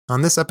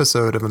on this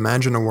episode of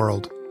Imagine a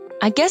World.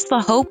 I guess the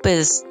hope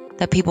is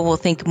that people will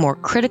think more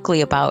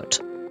critically about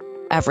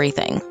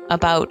everything,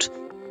 about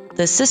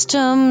the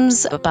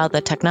systems, about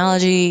the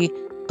technology,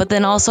 but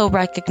then also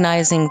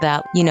recognizing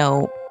that,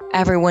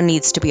 everyone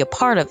needs to be a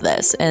part of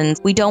this. And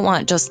we don't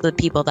want just the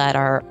people that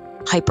are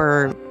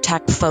hyper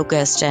tech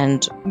focused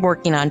and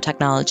working on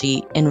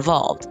technology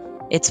involved.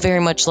 It's very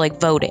much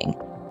like voting.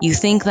 You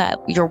think that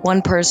you're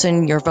one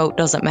person, your vote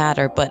doesn't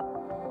matter, but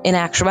in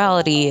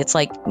actuality, it's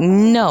like,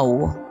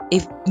 no,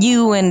 if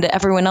you and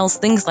everyone else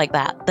thinks like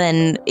that,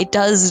 then it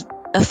does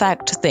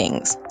affect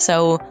things.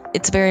 So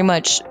it's very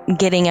much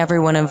getting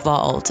everyone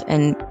involved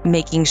and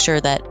making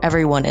sure that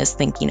everyone is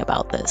thinking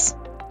about this.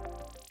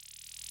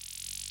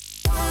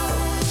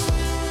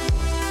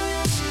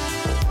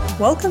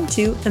 Welcome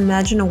to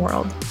Imagine a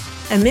World,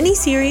 a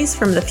mini-series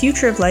from the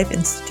Future of Life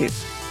Institute.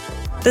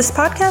 This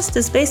podcast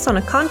is based on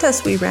a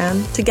contest we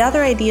ran to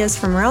gather ideas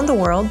from around the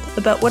world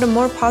about what a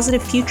more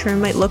positive future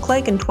might look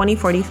like in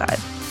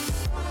 2045.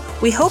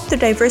 We hope the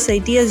diverse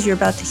ideas you're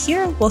about to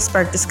hear will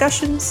spark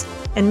discussions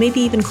and maybe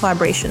even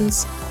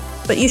collaborations.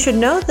 But you should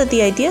know that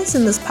the ideas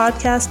in this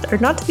podcast are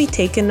not to be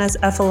taken as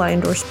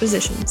FLI-endorsed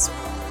positions.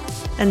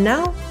 And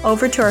now,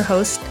 over to our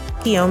host,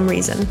 Guillaume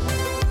Reason.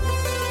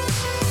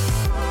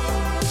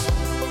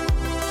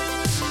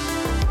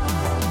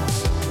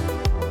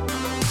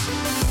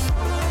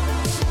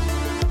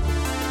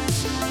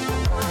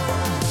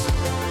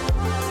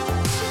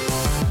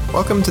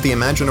 Welcome to the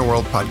Imagine a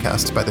World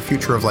podcast by the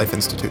Future of Life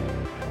Institute.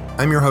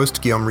 I'm your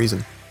host, Guillaume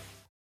Reason.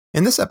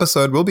 In this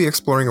episode, we'll be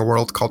exploring a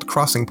world called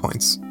Crossing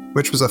Points,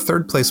 which was a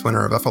third-place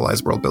winner of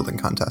FLI's World Building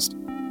Contest.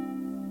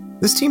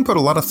 This team put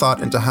a lot of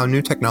thought into how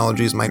new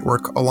technologies might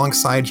work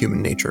alongside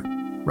human nature,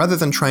 rather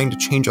than trying to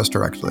change us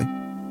directly.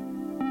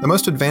 The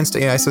most advanced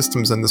AI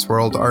systems in this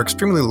world are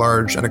extremely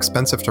large and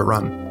expensive to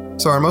run,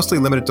 so are mostly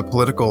limited to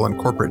political and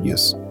corporate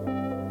use.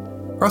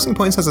 Crossing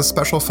Points has a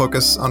special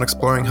focus on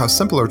exploring how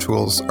simpler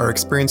tools are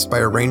experienced by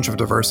a range of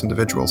diverse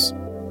individuals.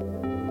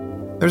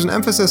 There's an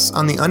emphasis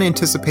on the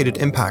unanticipated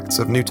impacts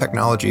of new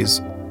technologies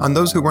on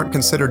those who weren't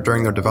considered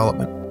during their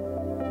development.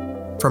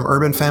 From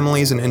urban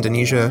families in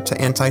Indonesia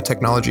to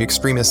anti-technology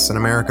extremists in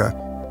America,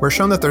 we're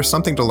shown that there's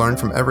something to learn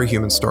from every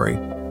human story.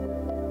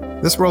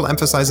 This world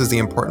emphasizes the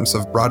importance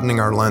of broadening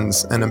our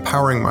lens and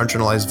empowering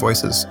marginalized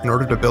voices in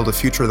order to build a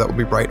future that will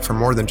be bright for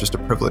more than just a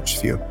privileged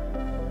few.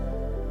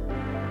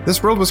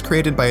 This world was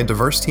created by a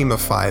diverse team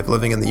of 5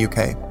 living in the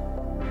UK.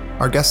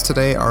 Our guests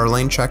today are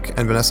Elaine Czech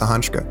and Vanessa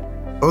Hanschke,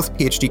 both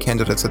PhD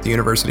candidates at the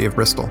University of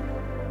Bristol.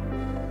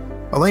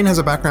 Elaine has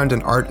a background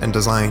in art and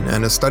design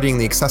and is studying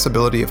the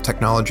accessibility of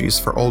technologies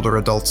for older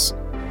adults.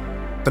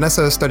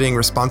 Vanessa is studying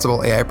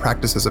responsible AI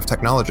practices of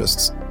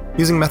technologists,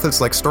 using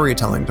methods like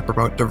storytelling to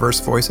promote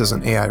diverse voices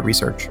in AI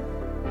research.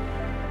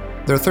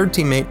 Their third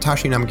teammate,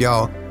 Tashi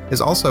Namgyal,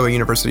 is also a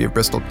University of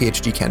Bristol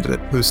PhD candidate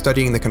who's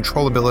studying the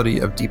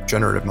controllability of deep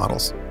generative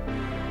models.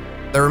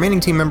 The remaining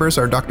team members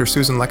are Dr.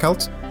 Susan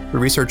Lechelt, who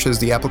researches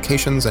the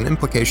applications and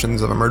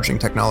implications of emerging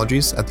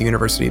technologies at the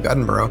University of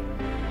Edinburgh,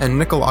 and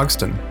Nicole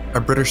Ogston, a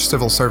British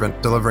civil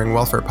servant delivering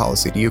welfare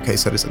policy to UK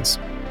citizens.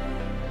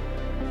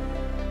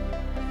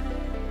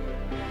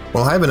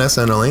 Well, hi,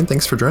 Vanessa and Elaine.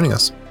 Thanks for joining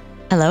us.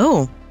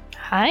 Hello.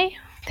 Hi.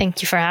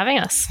 Thank you for having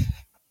us.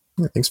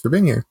 Yeah, thanks for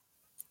being here.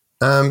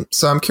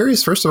 So I'm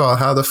curious, first of all,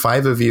 how the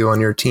 5 of you on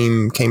your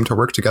team came to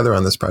work together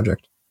on this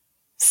project.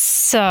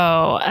 So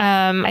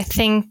I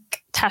think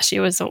Tashi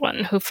was the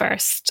one who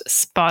first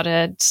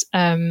spotted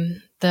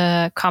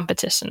the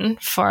competition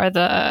for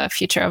the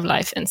Future of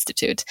Life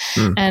Institute.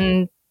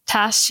 And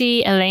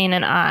Tashi, Elaine,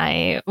 and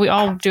I, we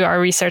all do our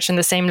research in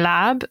the same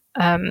lab.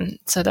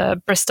 So the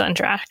Bristol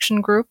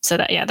Interaction Group. So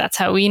that's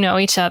how we know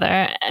each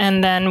other.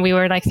 And then we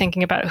were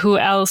thinking about who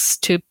else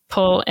to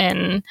pull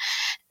in.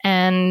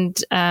 And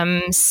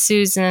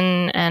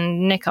Susan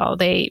and Nicole,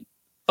 they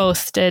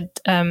both did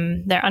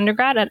their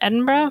undergrad at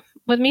Edinburgh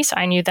with me. So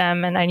I knew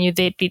them and I knew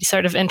they'd be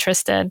sort of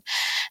interested.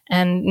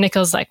 And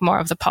Nicole's more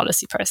of the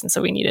policy person, so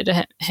we needed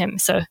him.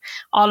 So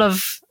all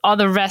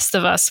the rest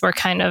of us were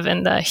kind of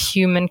in the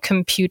human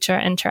computer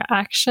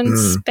interaction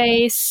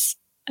space.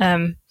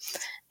 Nicole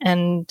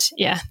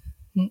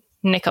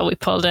we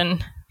pulled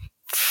in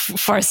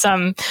for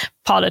some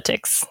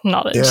politics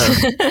knowledge.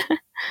 Yeah.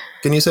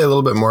 Can you say a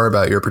little bit more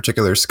about your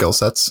particular skill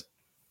sets?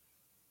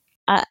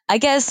 I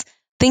guess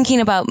thinking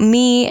about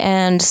me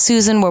and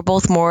Susan, we're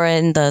both more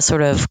in the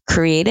sort of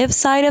creative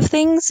side of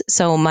things.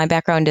 So my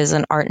background is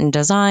in art and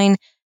design,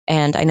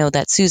 and I know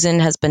that Susan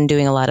has been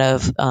doing a lot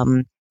of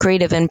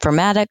creative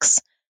informatics.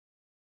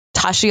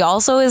 Tashi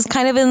also is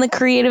kind of in the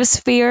creative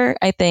sphere.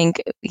 I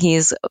think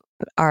he's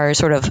our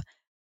sort of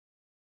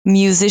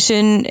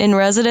musician in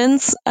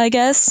residence, I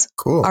guess.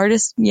 Cool.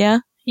 Artist, yeah.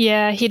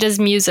 Yeah, he does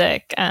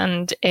music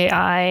and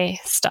AI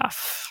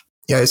stuff.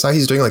 Yeah, I saw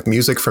he's doing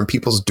music from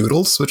people's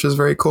doodles, which is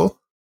very cool.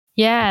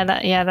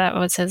 That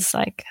was his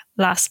like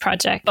last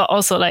project, but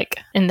also like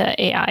in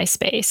the AI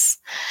space.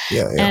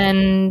 Yeah.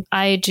 And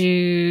I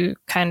do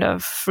kind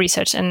of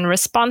research in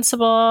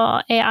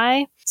responsible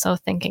AI. So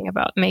thinking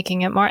about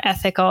making it more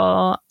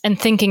ethical and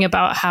thinking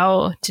about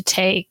how to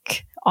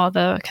take all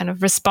the kind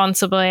of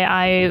responsible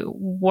AI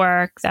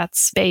work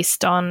that's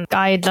based on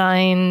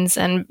guidelines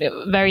and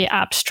very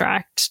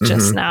abstract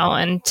just now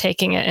and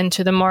taking it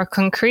into the more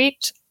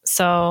concrete.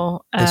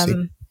 So,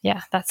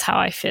 that's how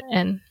I fit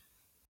in.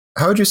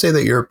 How would you say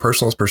that your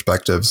personal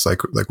perspectives,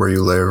 like where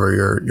you live or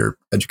your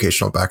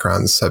educational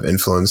backgrounds, have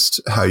influenced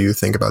how you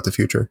think about the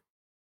future?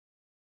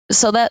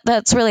 So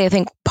that's really, I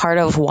think, part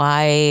of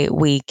why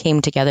we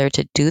came together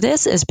to do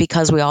this is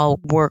because we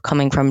all were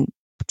coming from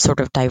sort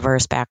of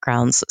diverse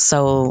backgrounds.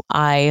 So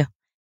I,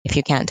 if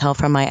you can't tell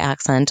from my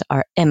accent,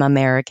 am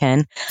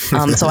American.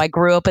 So I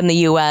grew up in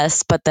the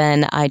US, but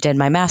then I did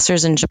my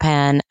master's in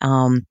Japan.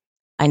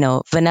 I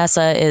know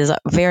Vanessa is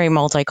very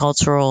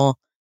multicultural.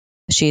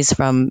 She's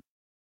from...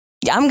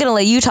 I'm going to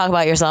let you talk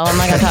about yourself. I'm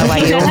not going to talk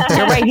about you.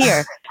 You're right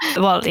here.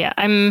 Well, yeah,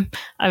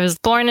 I was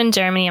born in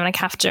Germany. I'm like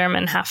half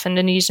German, half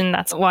Indonesian.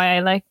 That's why I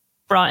like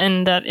brought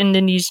in that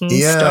Indonesian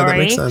story. Yeah, that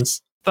makes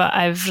sense. But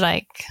I've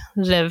like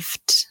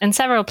lived in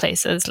several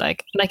places.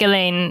 Like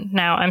Elaine,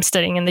 now I'm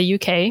studying in the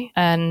UK.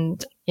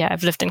 And yeah,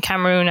 I've lived in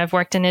Cameroon. I've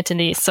worked in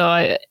Italy.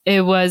 So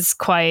it was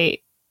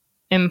quite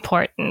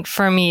important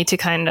for me to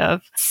kind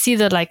of see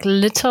the like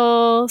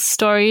little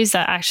stories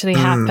that actually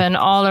happen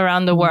all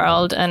around the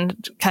world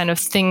and kind of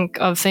think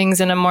of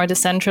things in a more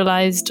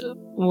decentralized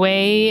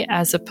way,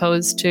 as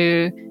opposed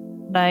to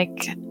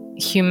like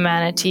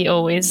humanity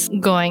always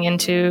going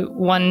into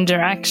one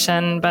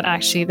direction. But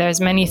actually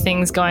there's many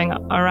things going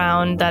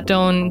around that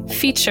don't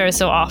feature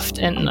so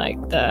often in like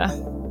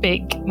the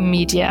big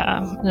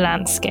media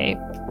landscape.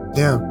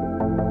 Yeah.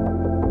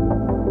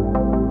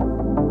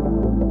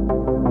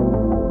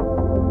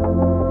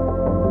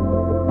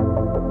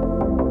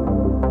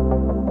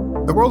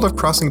 The world of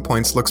Crossing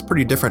Points looks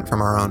pretty different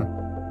from our own,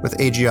 with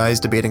AGIs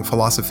debating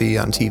philosophy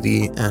on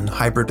TV and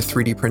hybrid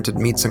 3D printed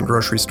meats in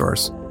grocery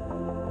stores.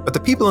 But the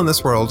people in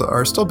this world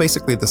are still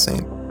basically the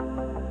same.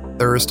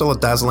 There is still a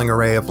dazzling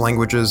array of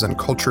languages and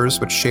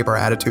cultures which shape our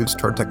attitudes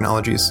toward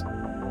technologies.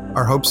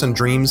 Our hopes and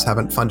dreams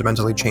haven't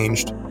fundamentally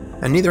changed,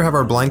 and neither have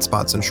our blind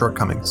spots and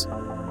shortcomings.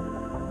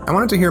 I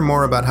wanted to hear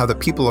more about how the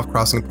people of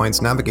Crossing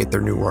Points navigate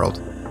their new world,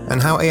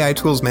 and how AI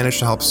tools manage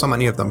to help so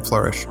many of them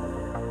flourish.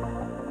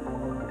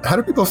 How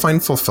do people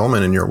find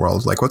fulfillment in your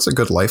world? Like, what's a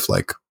good life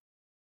like?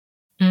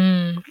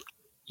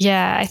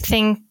 Yeah, I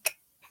think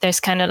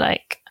there's kind of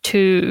like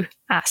two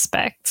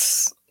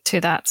aspects to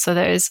that. So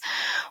there's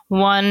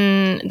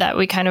one that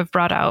we kind of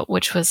brought out,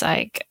 which was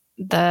like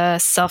the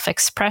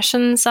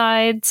self-expression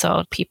side.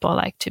 So people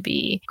like to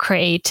be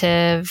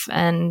creative,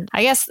 and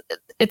I guess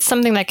it's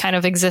something that kind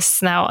of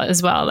exists now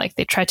as well. Like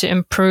they try to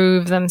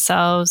improve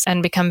themselves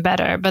and become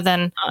better. But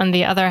then on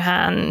the other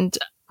hand,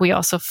 we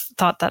also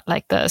thought that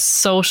like the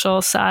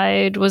social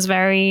side was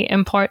very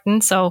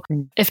important. So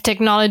if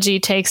technology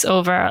takes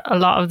over a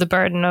lot of the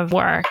burden of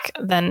work,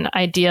 then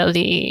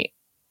ideally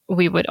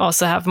we would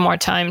also have more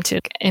time to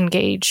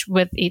engage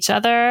with each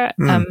other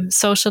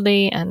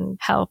socially and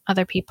help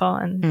other people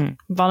and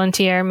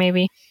volunteer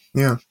maybe.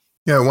 Yeah.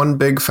 Yeah, one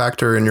big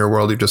factor in your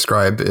world you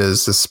describe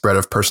is the spread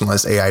of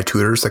personalized AI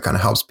tutors that kind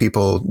of helps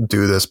people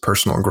do this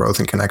personal growth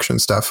and connection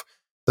stuff.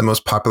 The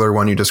most popular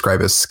one you describe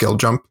is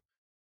SkillJump.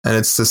 And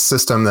it's this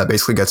system that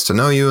basically gets to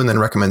know you and then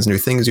recommends new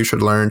things you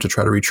should learn to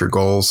try to reach your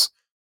goals.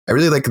 I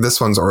really like this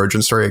one's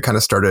origin story. It kind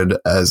of started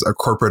as a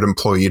corporate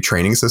employee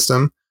training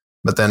system,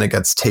 but then it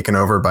gets taken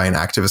over by an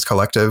activist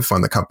collective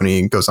when the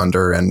company goes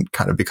under and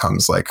kind of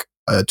becomes like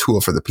a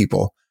tool for the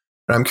people.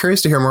 But I'm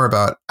curious to hear more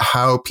about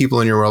how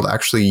people in your world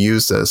actually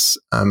use this.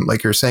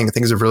 Like you're saying,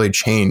 things have really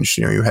changed.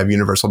 You know, you have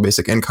universal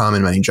basic income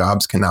and many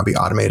jobs can now be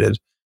automated.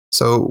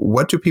 So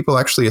what do people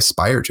actually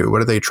aspire to?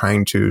 What are they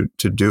trying to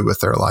do with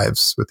their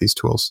lives with these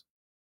tools?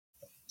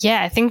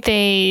 Yeah, I think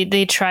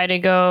they try to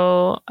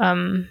go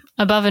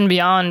above and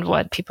beyond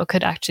what people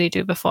could actually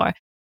do before.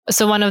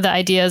 So one of the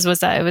ideas was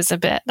that it was a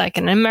bit like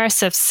an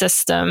immersive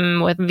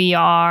system with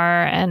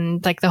VR,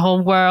 and like the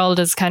whole world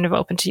is kind of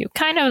open to you,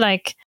 kind of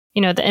like,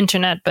 you know, the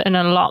internet, but in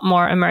a lot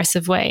more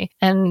immersive way.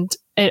 And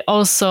it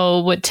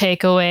also would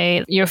take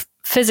away your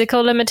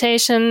physical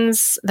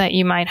limitations that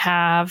you might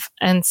have.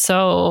 And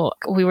so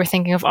we were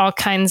thinking of all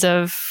kinds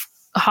of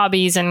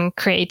hobbies and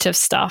creative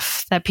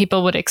stuff that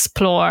people would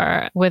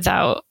explore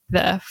without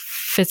the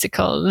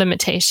physical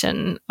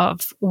limitation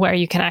of where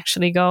you can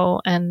actually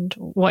go and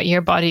what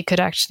your body could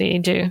actually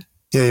do.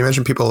 Yeah, you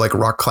mentioned people like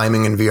rock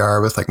climbing in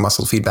VR with like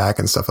muscle feedback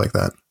and stuff like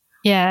that.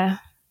 Yeah.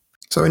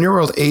 So in your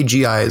world,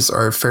 AGIs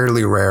are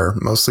fairly rare,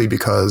 mostly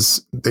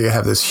because they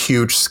have this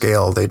huge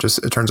scale. It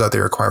turns out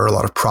they require a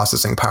lot of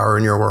processing power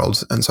in your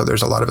world. And so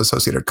there's a lot of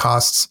associated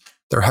costs.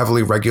 They're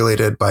heavily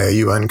regulated by a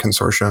UN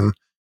consortium.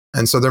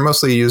 And so they're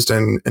mostly used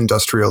in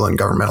industrial and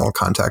governmental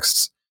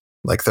contexts.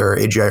 Like there are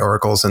AGI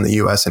oracles in the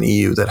US and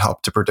EU that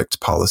help to predict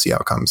policy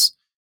outcomes.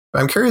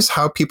 I'm curious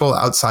how people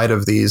outside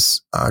of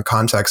these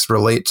contexts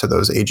relate to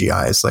those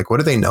AGIs. Like, what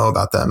do they know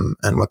about them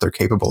and what they're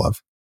capable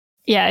of?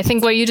 Yeah, I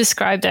think what you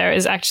described there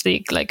is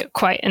actually like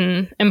quite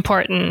an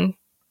important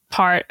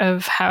part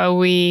of how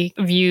we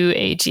view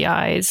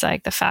AGIs,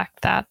 like the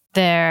fact that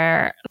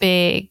they're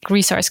big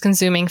resource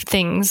consuming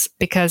things,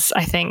 because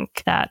I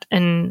think that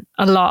in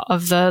a lot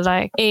of the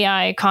like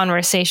AI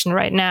conversation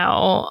right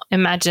now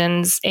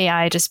imagines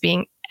AI just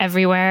being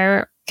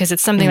everywhere because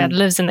it's something that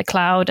lives in the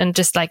cloud and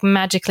just like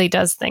magically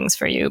does things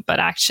for you.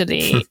 But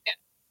actually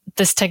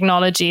this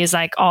technology is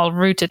like all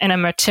rooted in a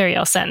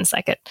material sense.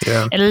 Like it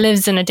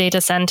lives in a data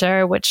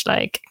center, which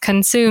like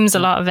consumes a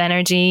lot of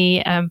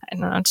energy. I don't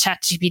know,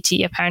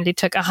 ChatGPT apparently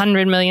took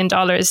 $100 million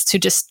to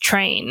just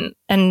train.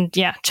 And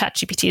yeah,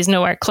 ChatGPT is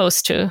nowhere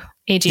close to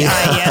AGI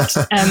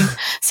yet.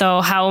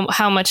 So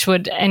how much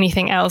would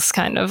anything else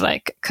kind of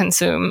like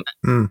consume?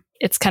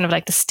 It's kind of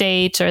like the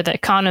state or the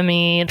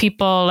economy.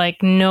 People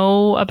like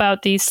know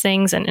about these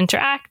things and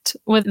interact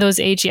with those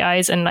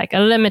AGIs in like a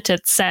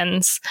limited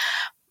sense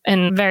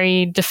in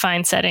very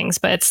defined settings,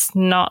 but it's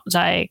not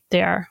like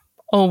they're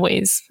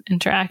always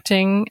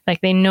interacting. Like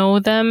they know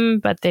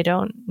them, but they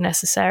don't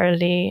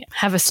necessarily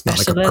have a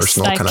specialist. Not like a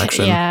personal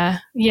connection.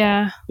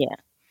 Yeah.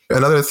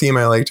 Another theme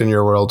I liked in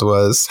your world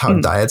was how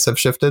diets have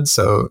shifted.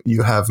 So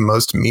you have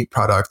most meat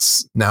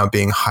products now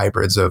being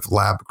hybrids of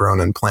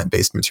lab-grown and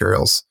plant-based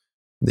materials.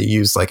 They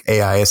use like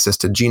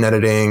AI-assisted gene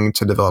editing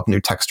to develop new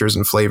textures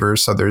and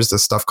flavors. So there's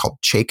this stuff called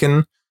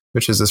Chaikin,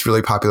 which is this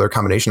really popular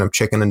combination of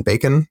chicken and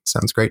bacon.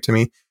 Sounds great to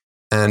me.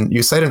 And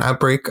you cite an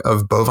outbreak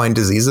of bovine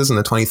diseases in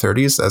the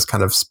 2030s as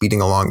kind of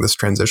speeding along this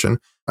transition.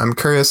 I'm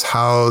curious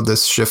how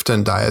this shift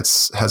in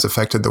diets has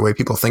affected the way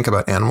people think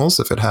about animals,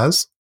 if it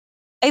has.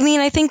 I mean,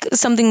 I think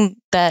something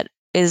that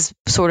is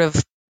sort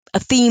of a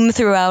theme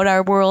throughout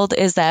our world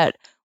is that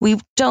we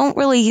don't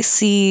really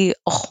see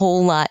a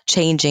whole lot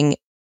changing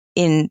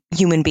in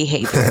human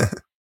behavior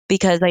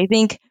because I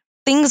think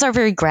things are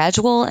very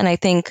gradual. And I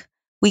think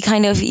we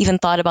kind of even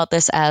thought about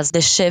this as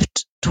the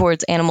shift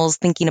towards animals,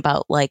 thinking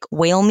about like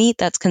whale meat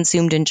that's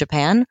consumed in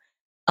Japan.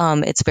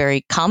 It's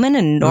very common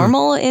and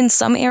normal in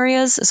some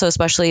areas. So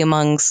especially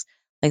amongst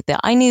like the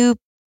Ainu,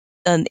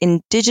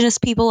 indigenous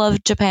people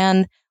of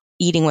Japan,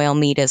 eating whale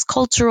meat is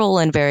cultural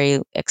and very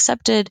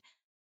accepted.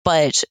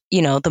 But,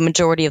 you know, the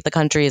majority of the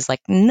country is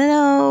like,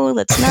 no,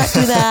 let's not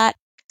do that.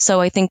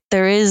 So I think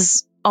there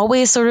is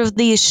always sort of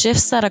these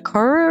shifts that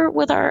occur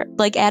with our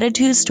like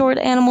attitudes toward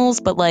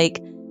animals, but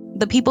like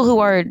the people who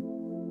are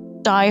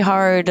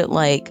diehard,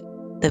 like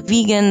the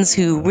vegans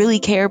who really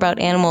care about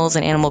animals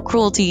and animal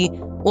cruelty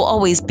will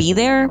always be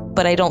there,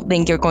 but I don't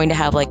think you're going to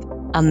have like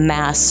a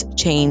mass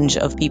change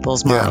of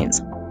people's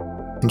minds.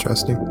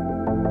 Interesting.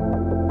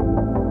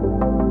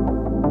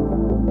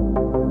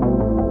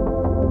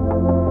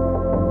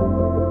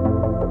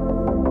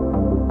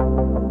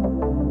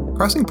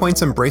 Crossing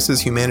Points embraces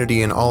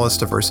humanity in all its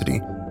diversity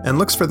and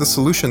looks for the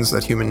solutions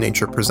that human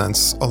nature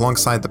presents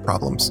alongside the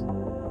problems.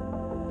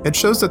 It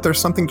shows that there's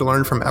something to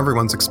learn from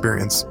everyone's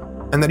experience,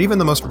 and that even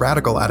the most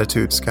radical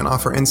attitudes can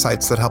offer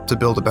insights that help to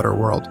build a better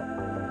world.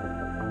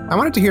 I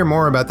wanted to hear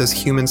more about this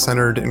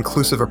human-centered,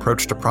 inclusive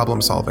approach to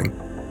problem solving,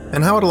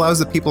 and how it allows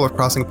the people of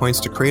Crossing Points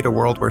to create a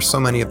world where so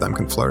many of them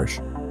can flourish.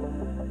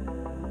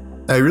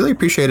 I really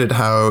appreciated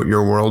how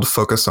your world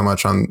focused so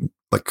much on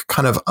like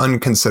kind of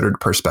unconsidered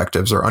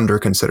perspectives or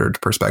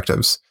under-considered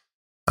perspectives.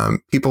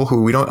 People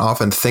who we don't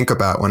often think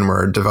about when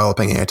we're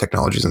developing AI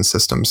technologies and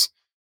systems.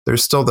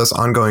 There's still this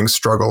ongoing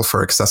struggle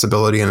for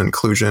accessibility and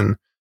inclusion.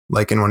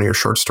 Like in one of your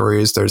short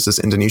stories, there's this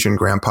Indonesian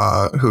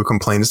grandpa who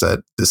complains that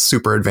this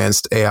super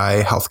advanced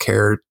AI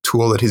healthcare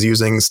tool that he's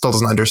using still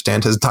doesn't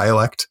understand his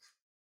dialect.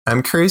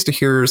 I'm curious to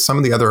hear some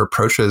of the other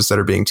approaches that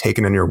are being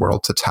taken in your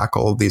world to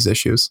tackle these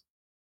issues.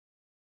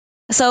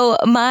 So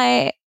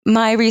my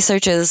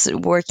research is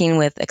working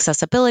with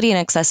accessibility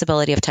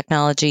of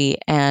technology,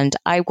 and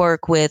I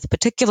work with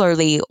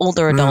particularly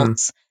older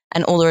adults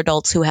and older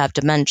adults who have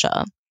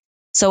dementia.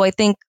 So I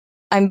think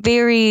I'm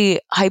very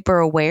hyper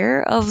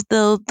aware of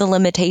the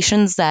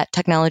limitations that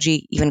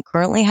technology even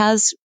currently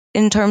has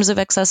in terms of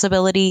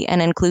accessibility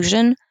and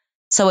inclusion.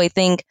 So I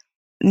think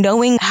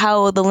knowing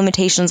how the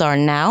limitations are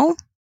now,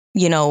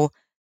 you know,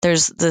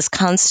 there's this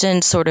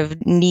constant sort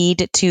of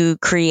need to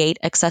create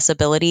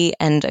accessibility,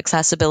 and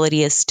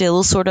accessibility is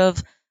still sort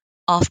of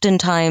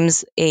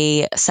oftentimes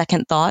a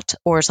second thought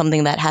or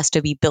something that has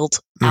to be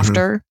built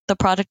after the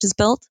product is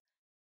built.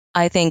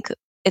 I think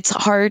it's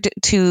hard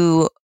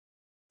to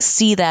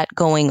see that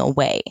going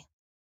away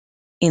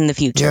in the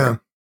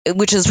future,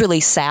 which is really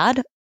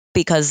sad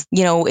because,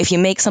 you know, if you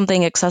make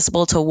something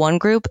accessible to one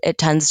group, it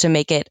tends to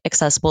make it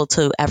accessible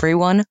to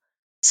everyone.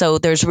 So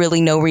there's really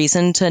no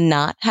reason to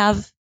not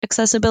have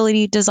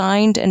accessibility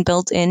designed and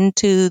built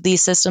into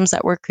these systems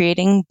that we're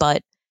creating.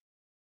 But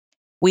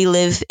we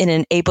live in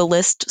an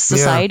ableist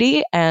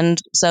society. And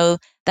so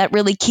that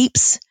really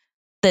keeps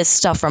this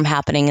stuff from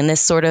happening. And this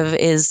sort of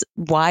is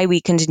why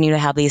we continue to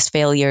have these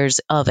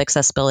failures of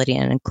accessibility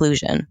and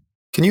inclusion.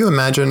 Can you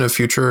imagine a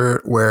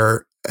future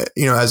where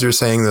as you're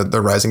saying that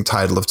the rising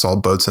tide lifts all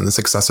boats in this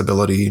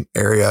accessibility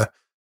area,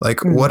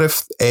 like what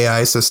if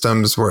AI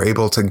systems were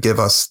able to give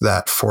us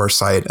that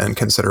foresight and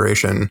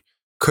consideration?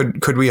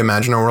 Could we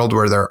imagine a world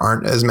where there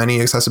aren't as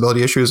many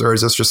accessibility issues, or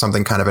is this just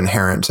something kind of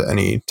inherent to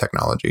any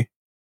technology?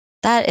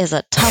 That is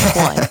a tough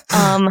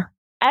one.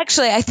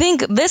 Actually, I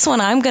think this one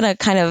I'm going to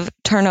kind of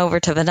turn over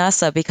to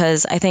Vanessa,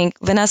 because I think,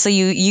 Vanessa,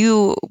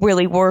 you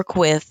really work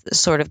with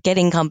sort of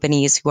getting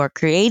companies who are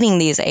creating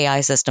these AI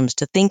systems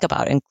to think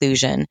about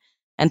inclusion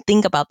and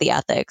think about the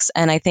ethics.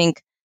 And I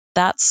think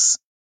that's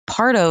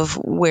part of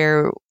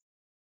where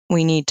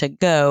we need to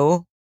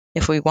go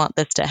if we want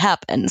this to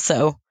happen.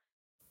 So,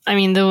 I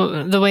mean,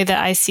 the way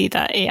that I see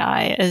that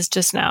AI is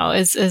just now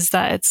is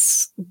that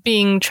it's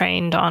being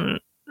trained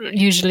on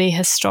usually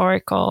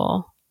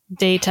historical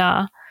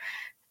data.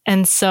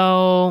 And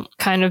so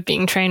kind of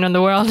being trained on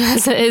the world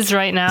as it is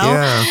right now.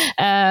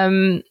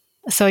 Yeah.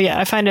 So yeah,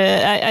 I find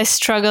I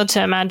struggle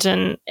to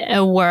imagine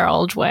a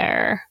world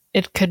where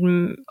it could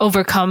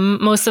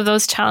overcome most of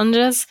those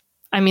challenges.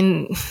 I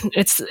mean,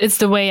 it's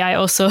the way I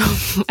also,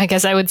 I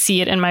guess I would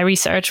see it in my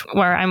research,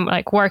 where I'm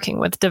like working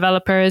with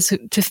developers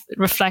to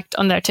reflect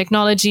on their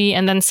technology.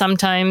 And then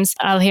sometimes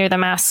I'll hear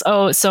them ask,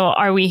 oh, so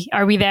are we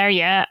there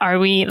yet? Are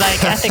we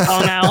like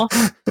ethical now?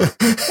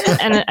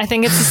 And I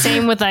think it's the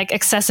same with like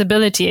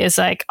accessibility. Is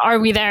like, are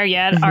we there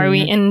yet? Mm-hmm. Are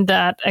we in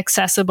that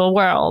accessible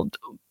world?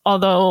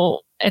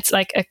 Although it's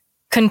like a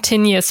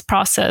continuous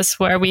process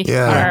where we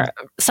are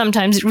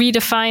sometimes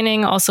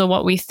redefining also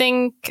what we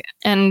think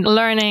and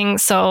learning.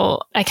 So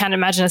I can't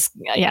imagine us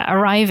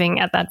arriving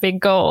at that big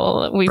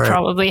goal. We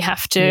probably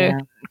have to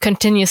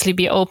continuously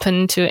be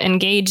open to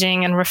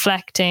engaging and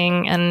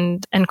reflecting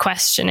and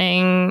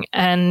questioning.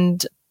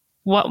 And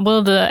what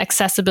will the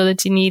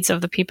accessibility needs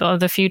of the people of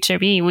the future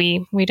be?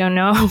 We don't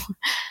know.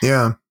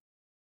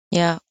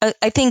 Yeah,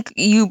 I think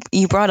you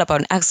brought up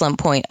an excellent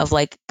point of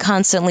like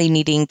constantly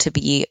needing to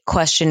be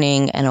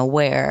questioning and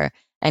aware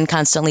and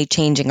constantly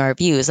changing our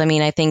views. I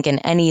mean, I think in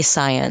any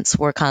science,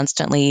 we're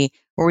constantly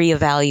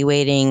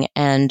reevaluating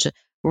and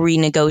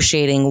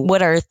renegotiating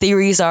what our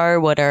theories are,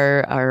 what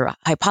our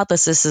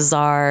hypotheses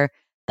are,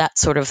 that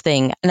sort of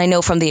thing. And I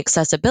know from the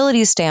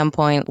accessibility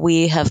standpoint,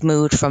 we have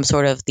moved from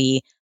sort of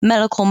the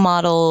medical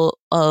model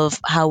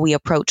of how we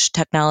approach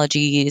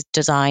technology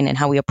design and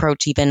how we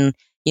approach even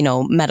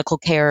medical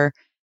care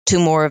to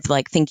more of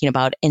like thinking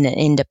about an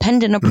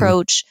independent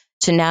approach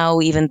to now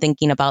even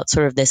thinking about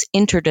sort of this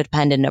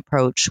interdependent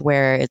approach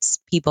where it's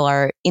people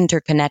are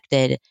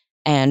interconnected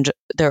and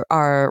there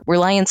are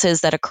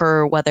reliances that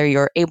occur whether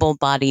you're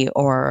able-bodied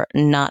or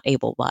not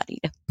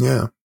able-bodied.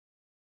 Yeah.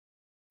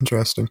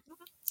 Interesting.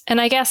 And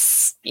I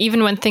guess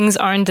even when things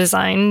aren't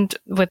designed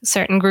with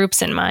certain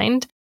groups in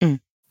mind,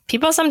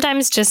 people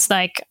sometimes just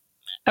like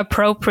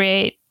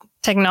appropriate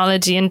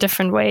technology in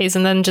different ways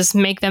and then just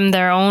make them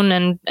their own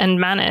and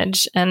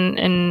manage and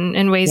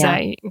in ways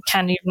I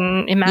can't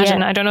even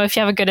imagine. I don't know if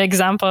you have a good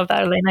example of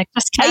that, Elaine. I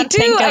just can't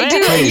think of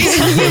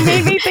it. You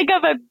made me think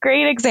of a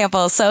great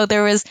example. So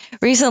there was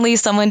recently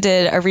someone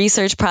did a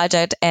research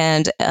project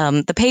and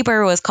the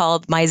paper was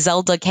called My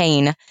Zelda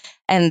Cane.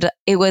 And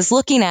it was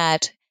looking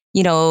at,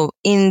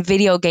 in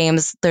video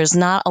games, there's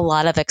not a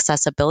lot of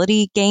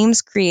accessibility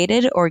games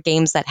created or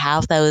games that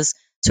have those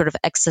sort of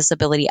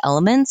accessibility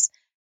elements.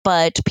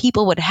 But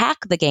people would hack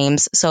the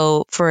games.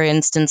 So, for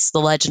instance, The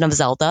Legend of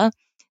Zelda,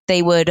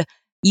 they would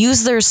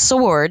use their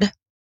sword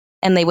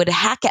and they would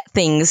hack at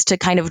things to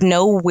kind of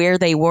know where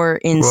they were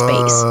in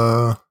space.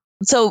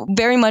 So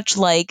very much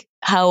like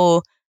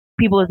how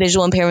people with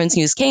visual impairments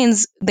use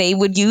canes, they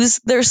would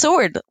use their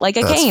sword like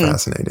a cane.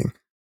 That's fascinating.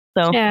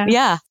 So,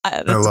 that's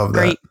I love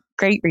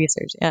great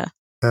research. Yeah.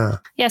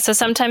 Yeah, so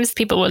sometimes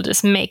people will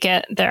just make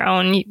it their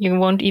own. You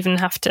won't even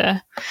have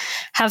to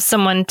have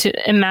someone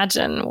to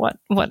imagine what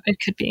it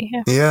could be.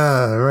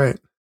 Yeah, right.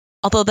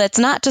 Although that's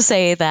not to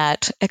say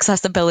that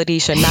accessibility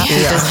should not be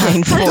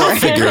designed for. They'll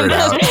figure it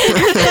out.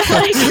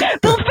 They'll figure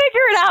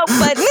it out,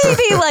 but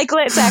maybe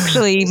let's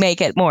actually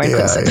make it more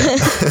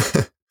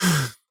inclusive.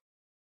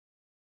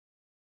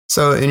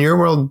 So in your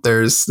world,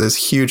 there's this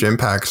huge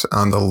impact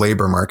on the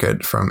labor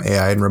market from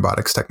AI and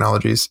robotics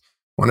technologies.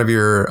 One of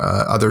your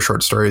other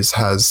short stories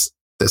has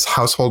this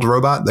household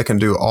robot that can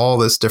do all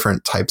this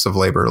different types of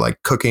labor,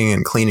 like cooking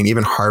and cleaning,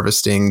 even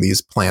harvesting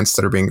these plants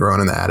that are being grown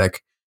in the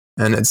attic.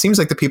 And it seems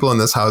like the people in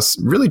this house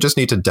really just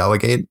need to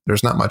delegate.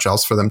 There's not much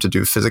else for them to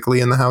do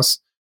physically in the house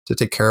to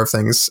take care of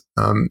things.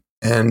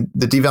 And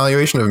the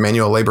devaluation of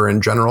manual labor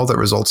in general that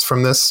results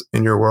from this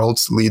in your world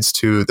leads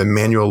to the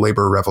manual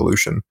labor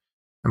revolution.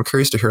 I'm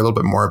curious to hear a little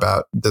bit more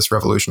about this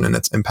revolution and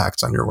its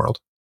impacts on your world.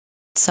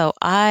 So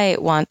I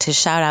want to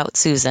shout out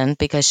Susan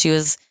because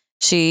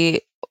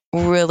she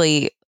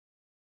really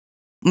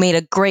made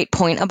a great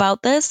point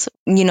about this.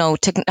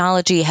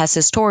 Technology has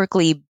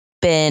historically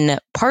been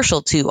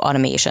partial to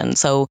automation.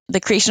 So the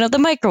creation of the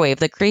microwave,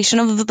 the creation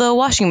of the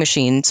washing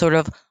machine, sort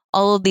of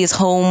all of these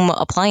home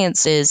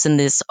appliances and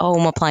this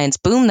home appliance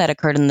boom that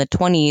occurred in the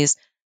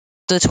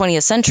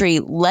 20th century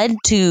led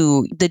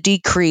to the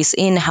decrease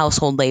in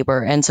household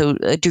labor. And so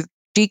a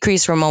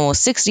decreased from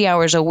almost 60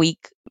 hours a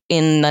week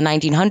in the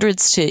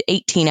 1900s to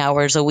 18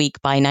 hours a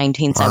week by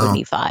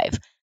 1975. Wow.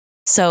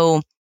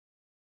 So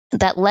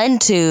that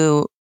led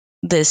to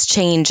this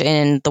change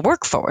in the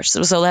workforce.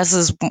 So this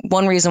is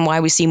one reason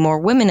why we see more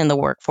women in the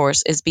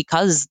workforce, is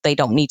because they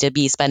don't need to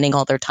be spending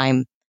all their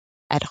time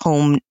at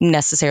home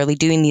necessarily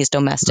doing these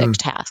domestic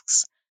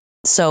tasks.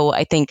 So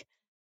I think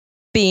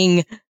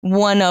being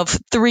one of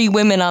 3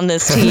 women on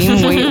this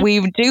team, we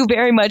do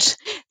very much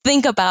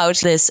think about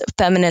this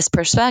feminist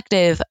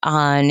perspective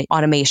on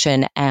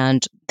automation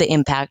and the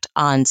impact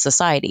on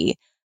society.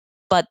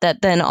 But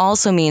that then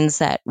also means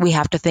that we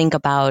have to think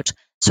about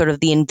sort of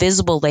the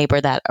invisible labor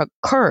that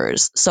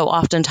occurs. So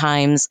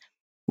oftentimes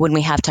when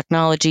we have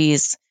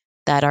technologies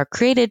that are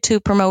created to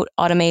promote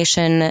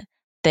automation,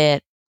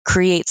 that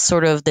creates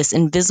sort of this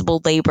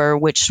invisible labor,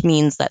 which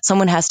means that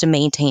someone has to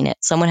maintain it.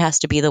 Someone has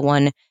to be the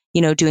one,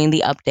 doing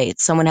the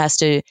updates. Someone has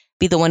to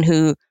be the one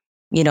who,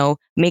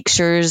 makes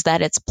sure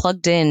that it's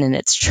plugged in and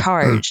it's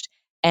charged.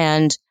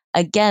 And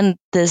again,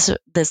 this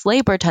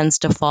labor tends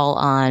to fall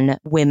on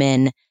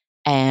women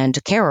and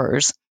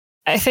carers.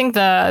 I think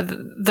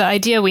the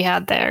idea we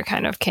had there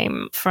kind of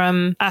came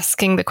from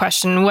asking the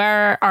question,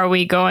 where are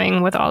we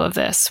going with all of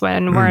this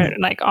when we're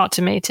like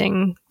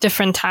automating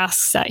different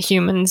tasks that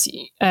humans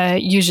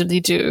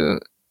usually do?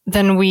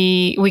 Then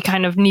we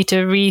kind of need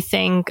to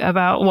rethink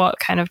about what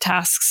kind of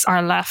tasks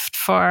are left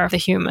for the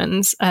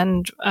humans,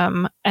 and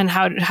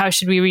how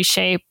should we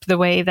reshape the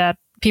way that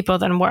people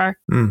then work?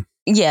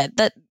 Yeah,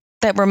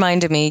 that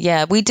reminded me.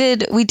 Yeah, we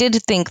did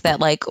think that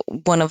like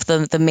one of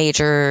the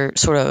major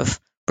sort of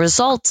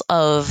results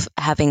of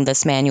having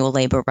this manual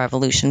labor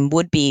revolution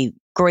would be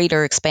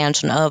greater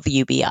expansion of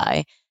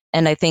UBI.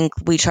 And I think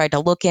we tried to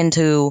look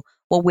into,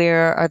 well,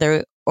 where are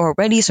there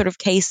already sort of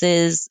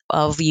cases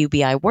of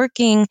UBI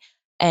working,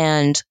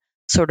 and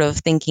sort of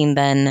thinking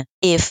then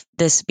if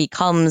this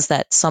becomes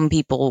that some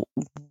people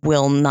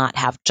will not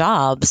have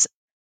jobs,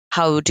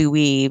 how do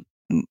we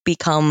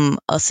become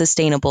a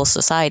sustainable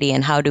society,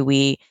 and how do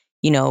we,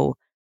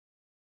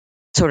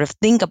 sort of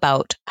think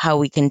about how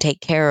we can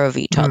take care of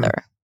each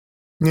other?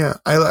 Yeah,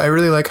 I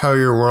really like how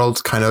your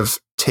world kind of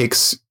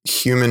takes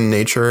human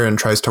nature and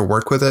tries to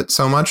work with it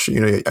so much.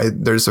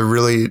 There's a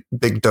really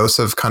big dose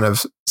of kind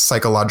of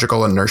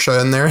psychological inertia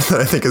in there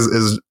that I think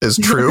is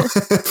true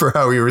for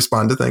how we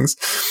respond to things.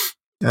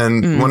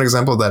 And one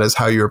example of that is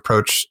how you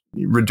approach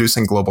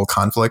reducing global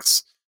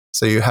conflicts.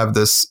 So you have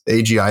this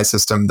AGI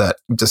system that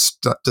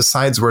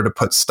decides where to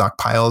put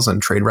stockpiles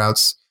and trade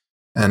routes,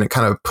 and it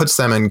kind of puts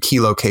them in key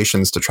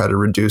locations to try to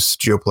reduce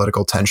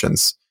geopolitical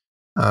tensions.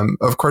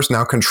 Of course,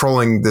 now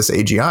controlling this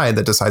AGI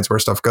that decides where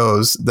stuff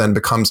goes then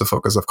becomes a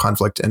focus of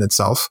conflict in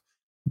itself.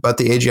 But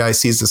the AGI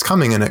sees this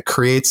coming, and it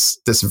creates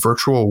this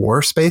virtual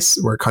war space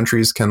where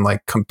countries can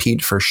like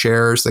compete for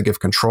shares that give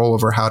control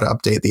over how to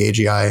update the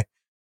AGI.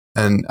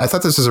 And I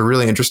thought this was a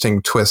really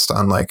interesting twist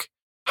on like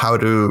how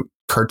to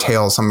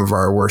curtail some of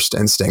our worst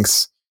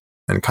instincts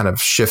and kind of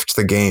shift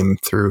the game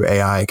through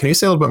AI. Can you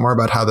say a little bit more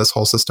about how this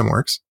whole system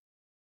works?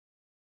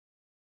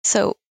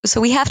 So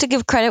we have to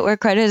give credit where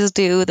credit is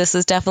due. This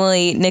is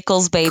definitely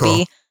Nichols'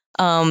 baby.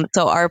 Cool.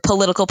 So our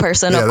political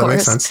person, of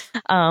course. That makes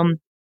sense.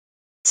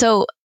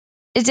 So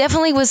it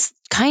definitely was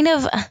kind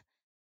of,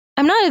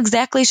 I'm not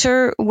exactly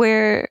sure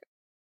where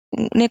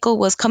Nichols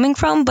was coming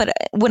from, but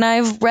when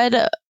I've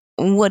read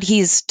what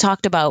he's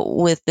talked about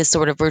with this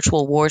sort of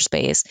virtual war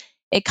space,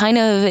 it kind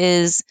of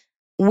is,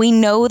 we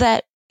know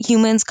that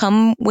humans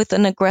come with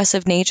an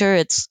aggressive nature.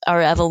 It's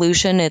our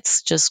evolution.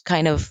 It's just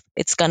kind of,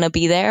 it's going to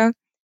be there.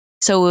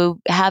 So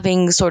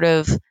having sort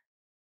of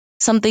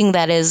something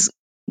that is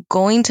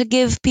going to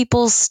give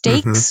people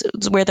stakes,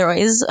 where there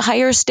is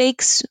higher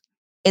stakes,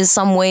 is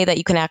some way that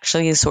you can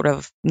actually sort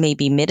of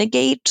maybe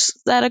mitigate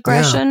that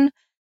aggression. Yeah.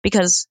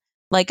 Because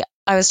like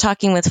I was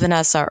talking with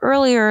Vanessa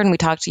earlier, and we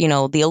talked,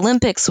 the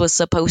Olympics was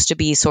supposed to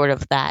be sort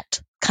of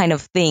that kind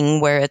of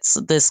thing where it's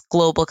this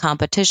global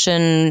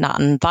competition,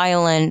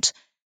 non-violent,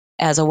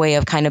 as a way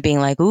of kind of being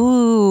like,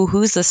 ooh,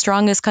 who's the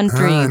strongest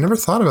country? I never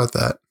thought about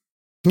that.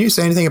 Can you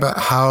say anything about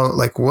how,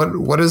 like,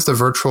 what does the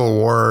virtual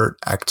war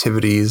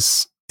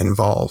activities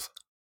involve?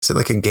 Is it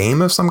like a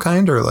game of some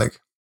kind, or like?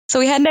 So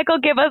we had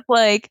Nichols give us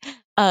like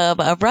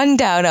a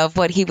rundown of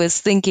what he was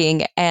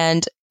thinking,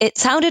 and it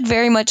sounded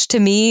very much to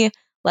me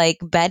like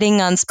betting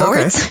on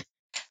sports. Okay.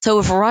 So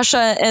if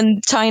Russia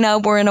and China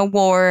were in a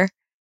war,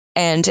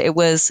 and it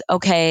was,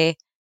 okay,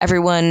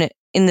 everyone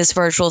in this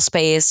virtual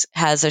space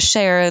has a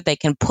share, they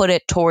can put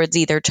it towards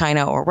either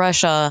China or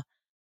Russia,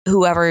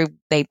 whoever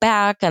they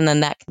back, and then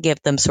that can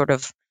give them sort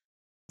of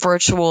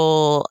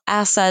virtual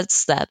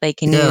assets that they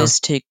can use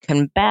to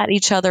combat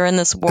each other in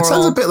this world. It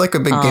sounds a bit like a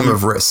big game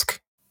of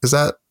Risk. Is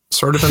that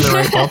sort of in the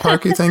right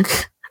ballpark, you think?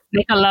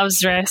 Nichols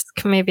loves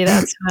Risk. Maybe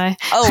that's why.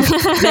 Oh,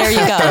 there you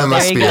go.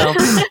 There you go.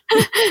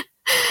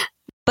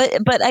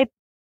 But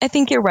I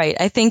think you're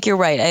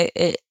right.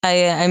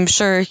 I'm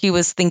sure he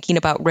was thinking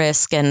about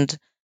Risk and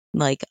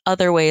like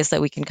other ways that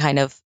we can kind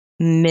of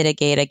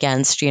mitigate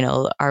against,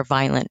 our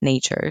violent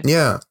nature.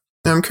 Yeah.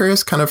 And I'm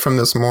curious kind of from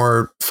this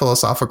more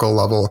philosophical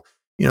level,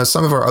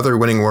 some of our other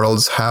winning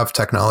worlds have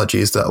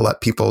technologies that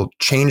let people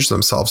change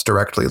themselves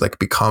directly, like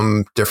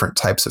become different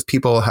types of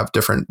people, have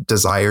different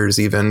desires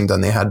even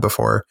than they had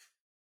before.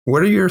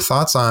 What are your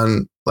thoughts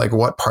on like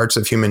what parts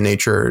of human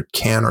nature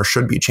can or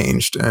should be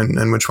changed,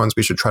 and which ones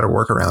we should try to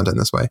work around in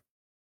this way?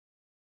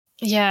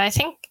 Yeah, I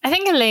think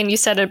Elaine, you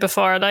said it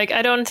before. Like,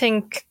 I don't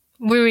think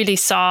we really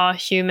saw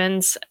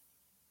humans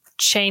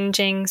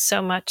changing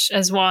so much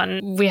as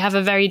one. We have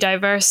a very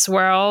diverse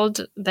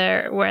world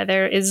there where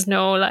there is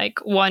no like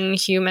one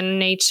human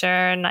nature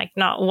and like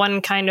not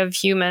one kind of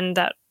human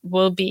that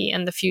will be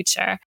in the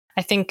future.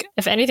 I think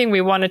if anything, we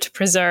wanted to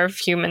preserve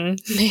human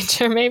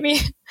nature, maybe.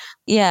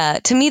 Yeah,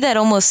 to me, that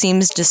almost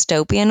seems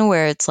dystopian,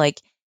 where it's like,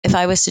 if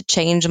I was to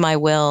change my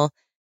will,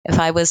 if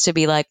I was to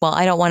be like, well,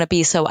 I don't want to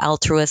be so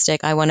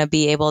altruistic, I want to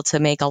be able to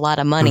make a lot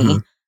of money,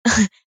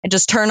 and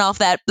just turn off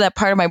that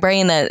part of my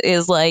brain that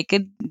is like,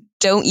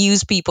 don't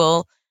use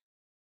people.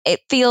 It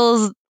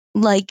feels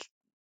like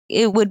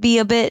it would be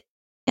a bit,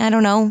 I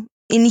don't know,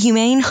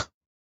 inhumane.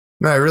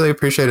 No, I really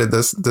appreciated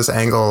this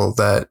angle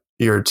that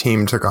your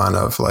team took on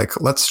of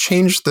like, let's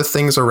change the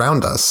things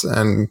around us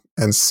and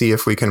see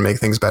if we can make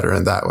things better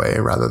in that way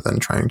rather than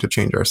trying to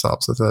change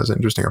ourselves. That was an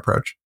interesting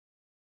approach.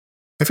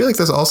 I feel like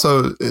this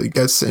also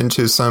gets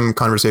into some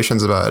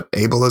conversations about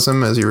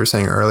ableism, as you were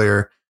saying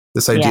earlier.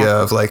 This idea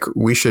of like,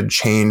 we should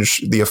change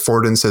the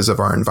affordances of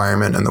our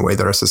environment and the way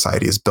that our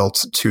society is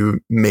built to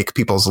make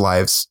people's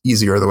lives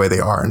easier the way they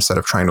are, instead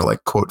of trying to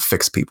like, quote,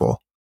 fix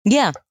people.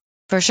 Yeah,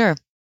 for sure.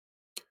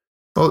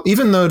 Well,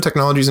 even though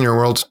technologies in your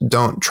world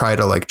don't try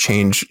to like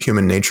change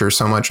human nature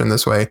so much in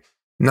this way,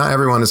 not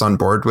everyone is on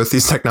board with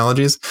these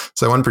technologies.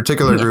 So one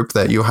particular group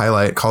that you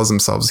highlight calls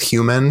themselves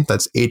HUmen.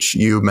 That's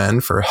HU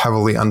men for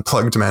heavily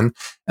unplugged men.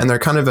 And they're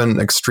kind of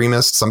an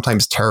extremist,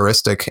 sometimes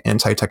terroristic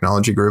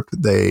anti-technology group.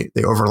 They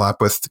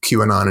overlap with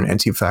QAnon and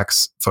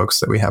anti-vax folks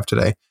that we have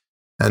today.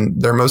 And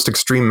their most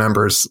extreme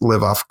members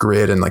live off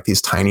grid in like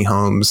these tiny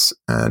homes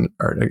and,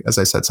 or, as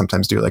I said,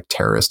 sometimes do like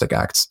terroristic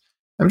acts.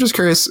 I'm just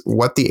curious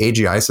what the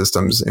AGI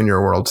systems in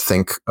your world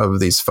think of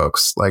these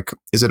folks. Like,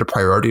 is it a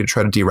priority to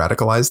try to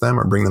de-radicalize them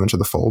or bring them into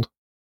the fold?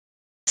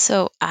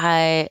 So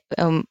I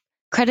am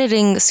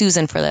crediting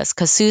Susan for this,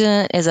 because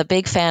Susan is a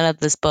big fan of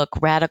this book,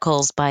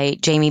 Radicals by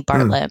Jamie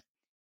Bartlett.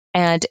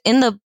 And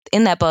in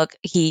that book,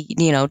 he,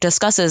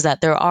 discusses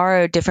that there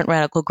are different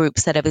radical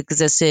groups that have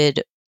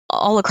existed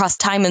all across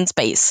time and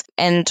space.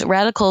 And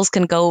radicals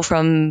can go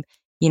from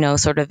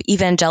sort of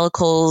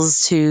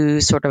evangelicals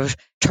to sort of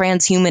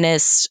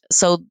transhumanists.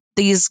 So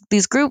these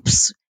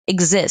groups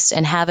exist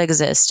and have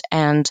exist.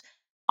 And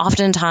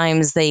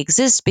oftentimes they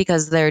exist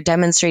because they're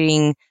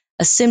demonstrating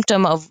a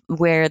symptom of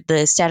where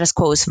the status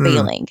quo is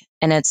failing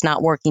and it's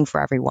not working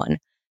for everyone.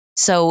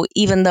 So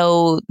even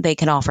though they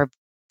can offer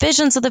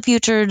visions of the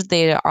future,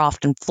 they are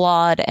often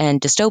flawed and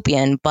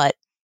dystopian, but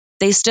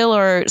they still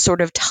are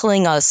sort of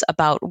telling us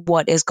about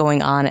what is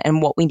going on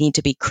and what we need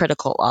to be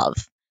critical of.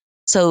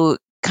 So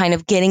kind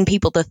of getting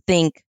people to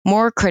think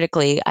more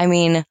critically. I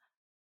mean,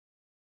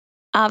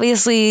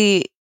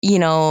 obviously,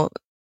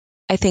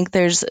 I think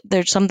there's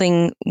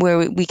something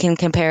where we can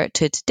compare it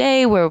to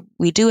today, where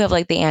we do have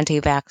like the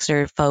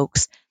anti-vaxxer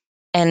folks.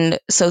 And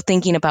so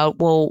thinking about,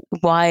 well,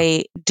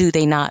 why do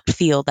they not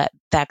feel that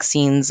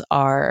vaccines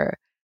are,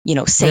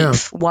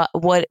 safe? Yeah.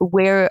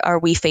 Where are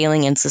we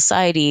failing in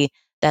society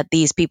that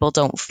these people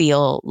don't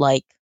feel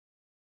like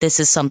this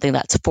is something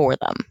that's for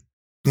them?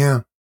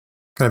 Yeah.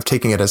 Kind of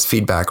taking it as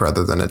feedback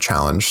rather than a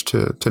challenge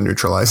to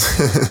neutralize.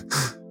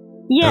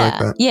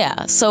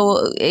 Yeah.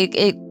 So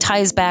it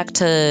ties back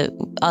to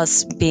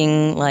us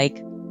being like,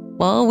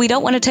 well, we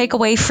don't want to take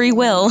away free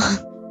will.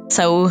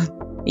 So,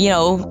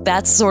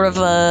 that's sort of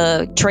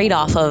a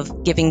trade-off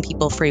of giving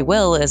people free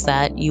will, is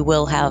that you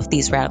will have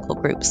these radical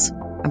groups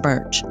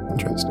emerge.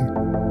 Interesting.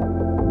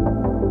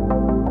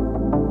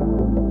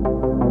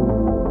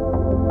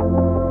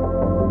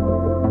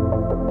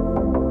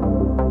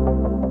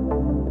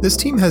 This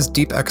team has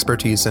deep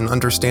expertise in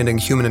understanding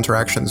human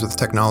interactions with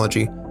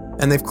technology,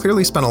 and they've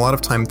clearly spent a lot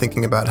of time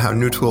thinking about how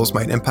new tools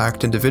might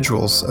impact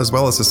individuals as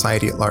well as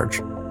society at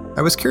large.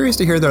 I was curious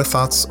to hear their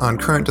thoughts on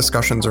current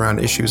discussions around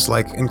issues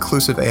like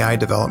inclusive AI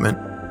development,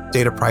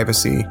 data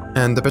privacy,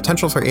 and the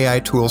potential for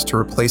AI tools to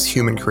replace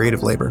human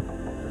creative labor.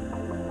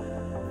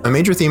 A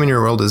major theme in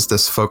your world is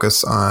this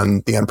focus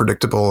on the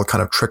unpredictable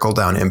kind of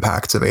trickle-down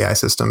impacts of AI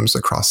systems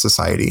across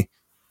society.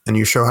 And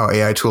you show how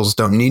AI tools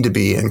don't need to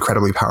be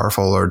incredibly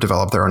powerful or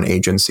develop their own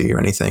agency or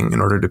anything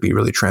in order to be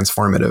really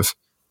transformative.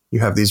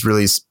 You have these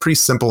really pretty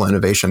simple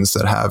innovations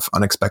that have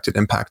unexpected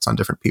impacts on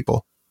different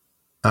people.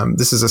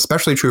 This is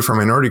especially true for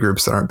minority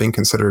groups that aren't being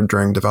considered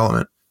during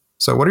development.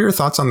 So what are your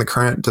thoughts on the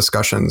current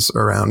discussions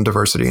around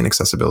diversity and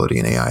accessibility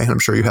in AI? I'm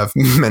sure you have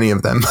many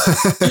of them.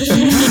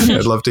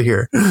 I'd love to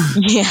hear.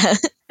 Yeah.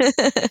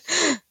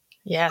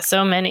 Yeah,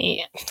 so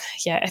many.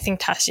 Yeah, I think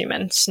Tashi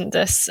mentioned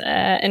this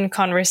in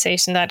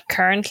conversation that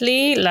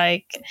currently,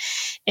 like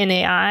in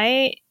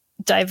AI,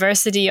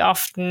 diversity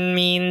often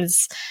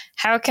means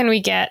how can we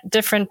get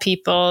different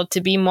people to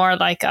be more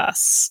like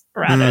us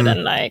rather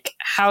than like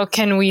how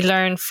can we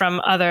learn from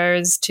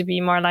others to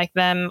be more like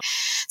them?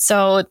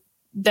 So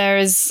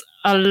there's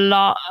a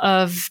lot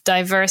of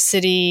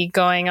diversity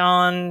going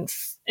on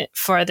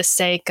for the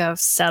sake of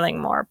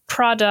selling more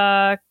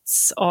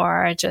products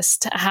or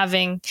just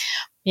having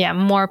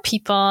more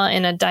people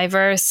in a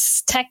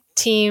diverse tech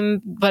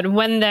team. But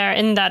when they're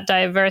in that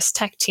diverse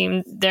tech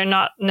team, they're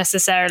not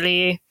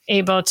necessarily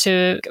able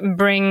to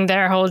bring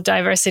their whole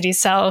diversity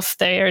self.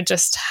 They are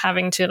just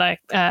having to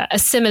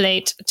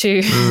assimilate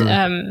to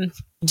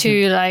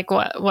to like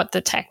what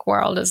the tech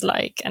world is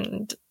like.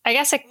 And I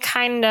guess it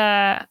kind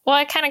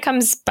of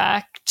comes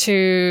back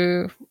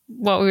to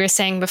what we were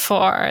saying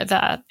before,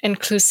 that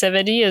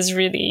inclusivity is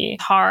really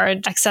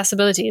hard,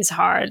 accessibility is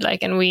hard,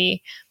 and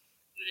we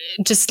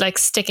just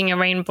sticking a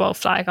rainbow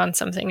flag on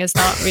something is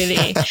not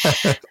really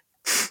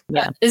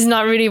is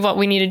not really what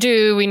we need to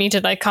do. We need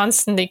to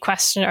constantly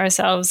question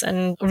ourselves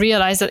and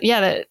realize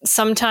that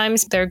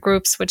sometimes there are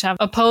groups which have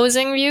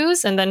opposing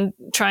views, and then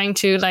trying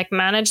to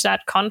manage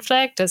that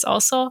conflict is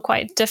also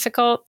quite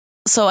difficult.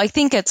 So I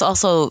think it's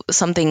also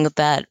something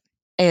that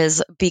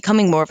is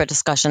becoming more of a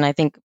discussion. I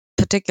think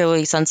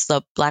particularly since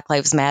the Black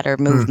Lives Matter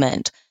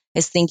movement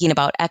is thinking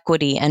about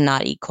equity and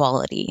not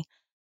equality.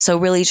 So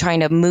really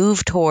trying to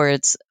move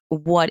towards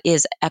what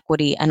is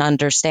equity and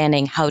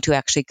understanding how to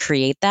actually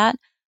create that.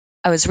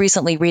 I was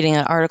recently reading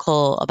an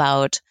article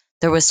about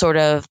there was sort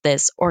of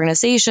this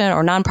organization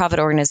or nonprofit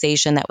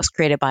organization that was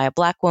created by a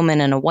Black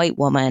woman and a white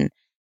woman.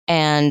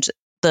 And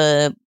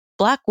the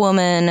Black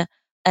woman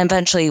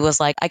eventually was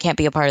like, I can't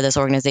be a part of this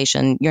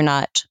organization. You're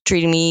not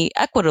treating me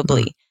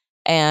equitably.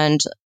 And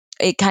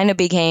it kind of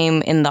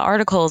became, in the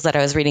articles that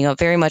I was reading,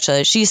 very much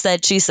a she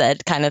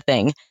said kind of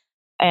thing.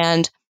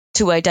 And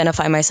to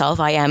identify myself,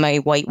 I am a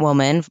white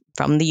woman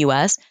from the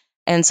US.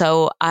 And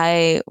so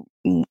I,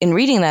 in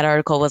reading that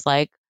article, was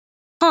like,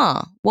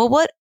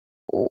 well,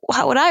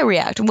 how would I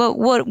react?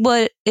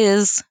 What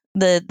is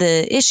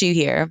the issue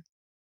here?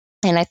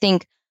 And I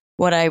think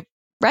what I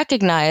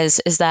recognize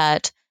is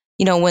that,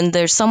 when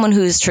there's someone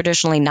who's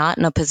traditionally not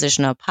in a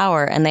position of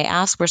power and they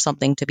ask for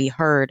something to be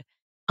heard,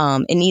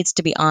 it needs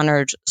to be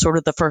honored sort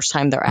of the first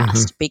time they're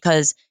asked.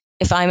 Because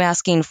if I'm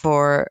asking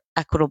for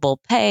equitable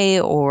pay,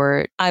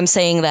 or I'm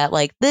saying that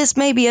this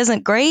maybe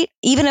isn't great,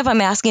 even if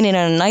I'm asking it in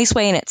a nice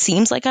way and it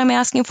seems like I'm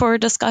asking for a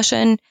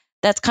discussion,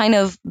 that's kind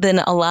of then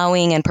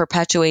allowing and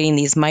perpetuating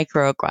these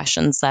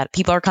microaggressions that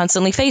people are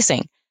constantly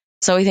facing.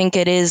 So I think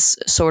it is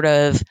sort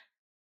of,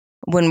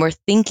 when we're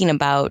thinking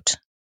about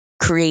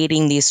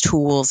creating these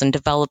tools and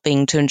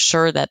developing to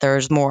ensure that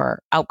there's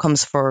more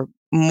outcomes for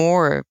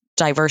more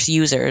diverse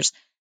users,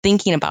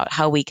 thinking about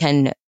how we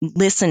can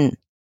listen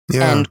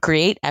and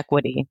create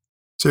equity.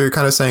 So you're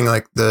kind of saying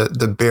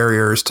the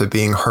barriers to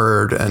being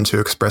heard and to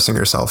expressing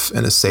yourself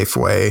in a safe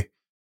way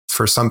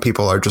for some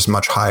people are just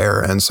much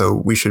higher. And so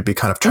we should be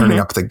kind of turning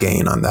up the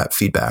gain on that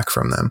feedback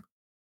from them.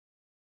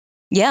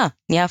 Yeah,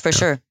 for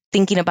sure.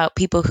 Thinking about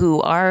people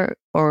who are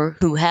or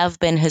who have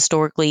been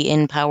historically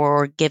in power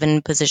or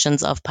given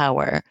positions of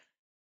power,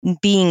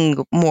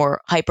 being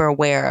more hyper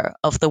aware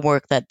of the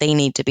work that they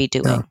need to be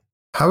doing. Yeah.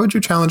 How would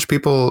you challenge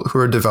people who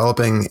are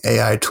developing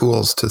AI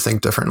tools to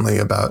think differently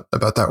about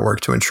that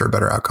work to ensure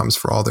better outcomes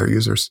for all their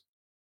users?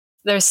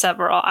 There's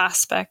several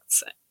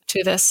aspects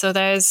to this. So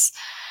there's,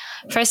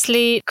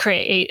 firstly,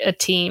 create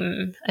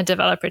a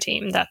developer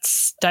team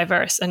that's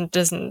diverse and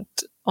doesn't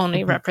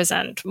only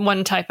represent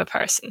one type of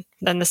person.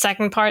 Then the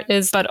second part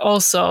is, but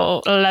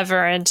also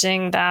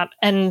leveraging that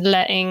and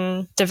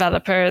letting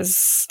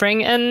developers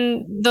bring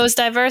in those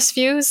diverse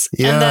views.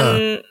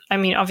 And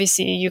then,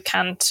 obviously you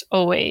can't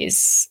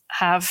always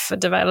have a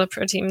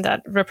developer team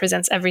that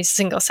represents every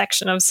single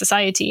section of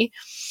society,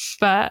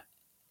 but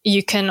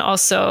you can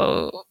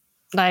also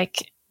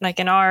like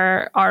in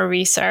our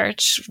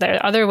research, there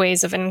are other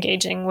ways of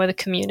engaging with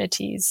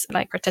communities,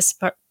 like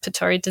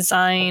participatory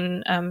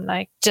design,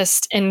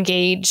 just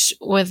engage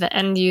with the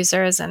end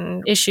users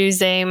and issues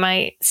they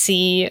might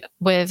see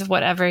with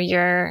whatever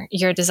you're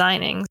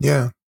designing.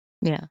 Yeah.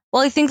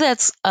 Well, I think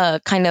that's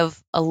kind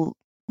of a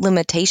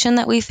limitation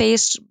that we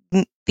faced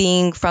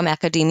being from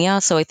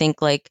academia. So I think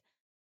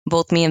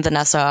both me and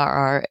Vanessa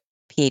are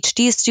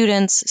PhD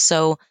students.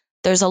 So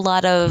there's a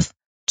lot of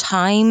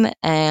time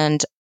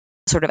and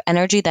sort of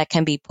energy that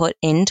can be put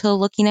into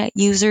looking at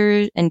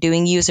users and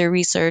doing user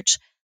research,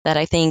 that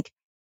I think,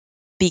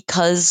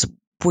 because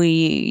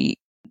we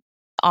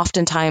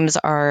oftentimes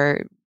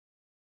are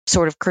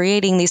sort of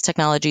creating these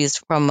technologies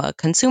from a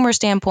consumer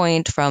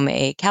standpoint, from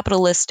a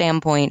capitalist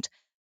standpoint,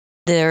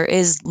 there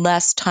is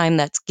less time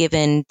that's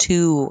given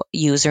to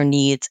user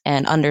needs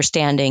and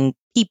understanding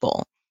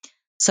people.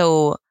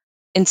 So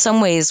in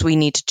some ways, we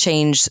need to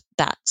change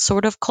that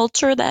sort of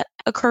culture that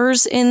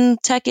occurs in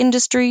tech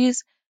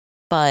industries.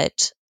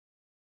 But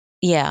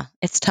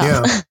it's tough.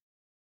 Yeah.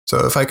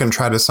 So if I can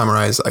try to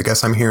summarize, I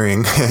guess I'm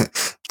hearing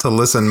to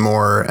listen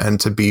more and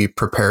to be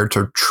prepared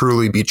to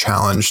truly be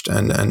challenged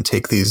and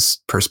take these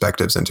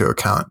perspectives into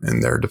account in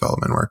their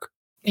development work.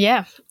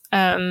 Yeah.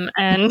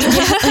 And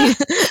Did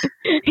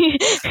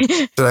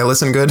I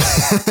listen good?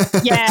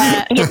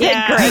 yeah,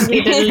 Great.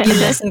 you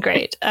listened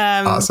great.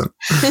 Awesome.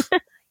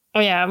 Oh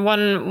yeah,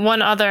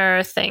 one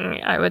other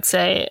thing I would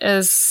say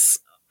is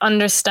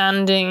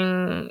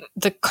understanding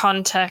the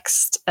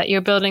context that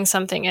you're building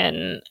something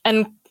in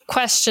and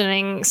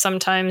questioning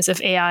sometimes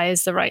if AI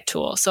is the right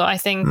tool. So I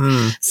think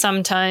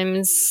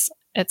sometimes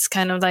it's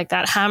kind of like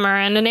that hammer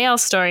and a nail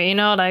story, you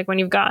know, like when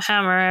you've got a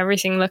hammer,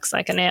 everything looks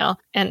like a nail.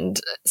 And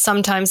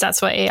sometimes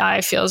that's what AI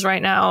feels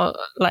right now.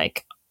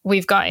 Like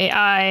we've got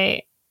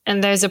AI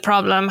and there's a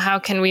problem. How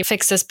can we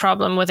fix this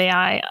problem with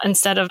AI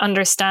instead of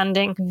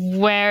understanding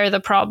where the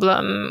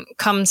problem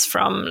comes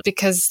from?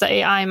 Because the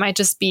AI might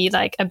just be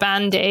like a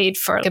band-aid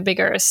for a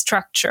bigger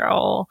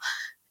structural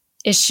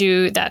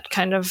issue that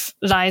kind of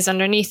lies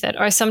underneath it.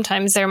 Or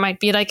sometimes there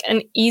might be like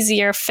an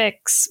easier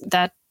fix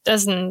that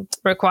doesn't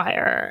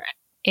require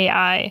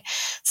AI.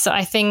 So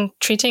I think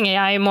treating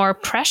AI more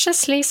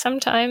preciously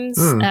sometimes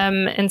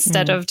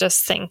instead of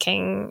just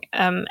thinking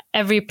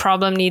every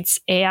problem needs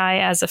AI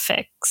as a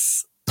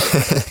fix.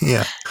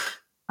 Yeah.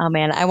 Oh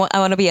man, I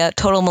want to be a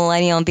total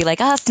millennial and be like,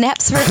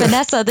 snaps for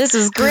Vanessa, this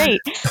is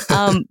great.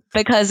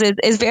 Because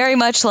it's very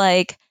much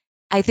like,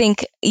 I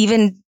think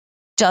even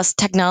just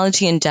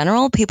technology in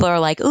general, people are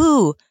like,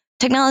 ooh,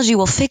 technology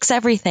will fix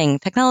everything.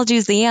 Technology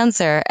is the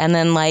answer. And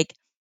then like,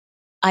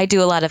 I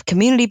do a lot of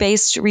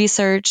community-based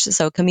research,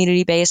 so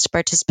community-based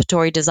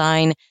participatory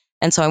design.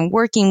 And so I'm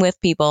working with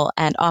people,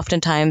 and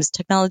oftentimes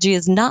technology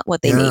is not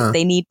what they need.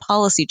 They need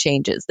policy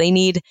changes. They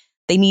need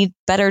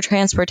better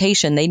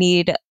transportation. They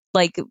need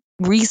like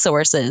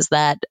resources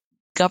that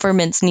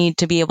governments need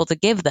to be able to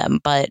give them.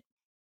 But,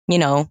 you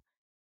know,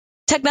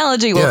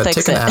 technology will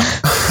fix it.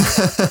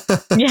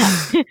 Yeah.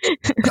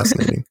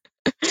 Fascinating.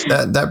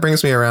 That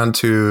brings me around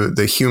to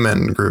the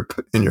human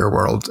group in your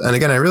world. And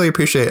again, I really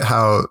appreciate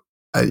how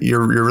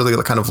you're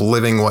really kind of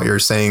living what you're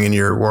saying in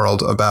your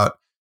world about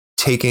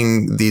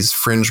taking these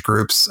fringe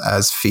groups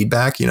as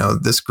feedback. You know,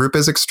 this group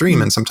is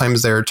extreme and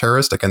sometimes they're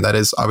terroristic, and that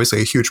is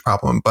obviously a huge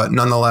problem. But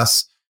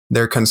nonetheless,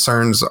 their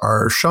concerns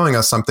are showing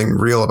us something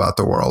real about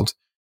the world.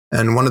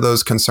 And one of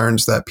those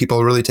concerns that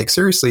people really take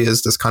seriously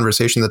is this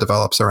conversation that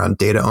develops around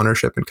data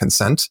ownership and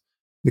consent.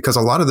 Because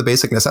a lot of the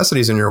basic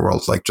necessities in your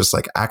world, like just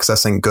like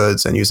accessing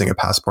goods and using a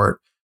passport,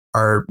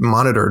 are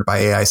monitored by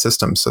AI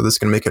systems. So this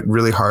can make it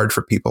really hard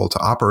for people to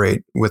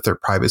operate with their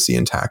privacy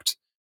intact.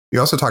 You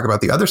also talk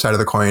about the other side of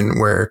the coin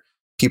where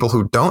people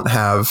who don't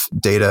have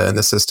data in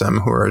the system,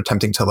 who are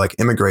attempting to like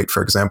immigrate,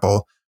 for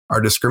example,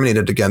 are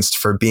discriminated against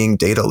for being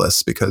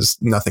dataless because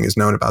nothing is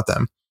known about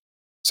them.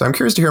 So I'm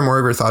curious to hear more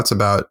of your thoughts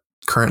about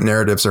current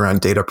narratives around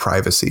data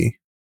privacy.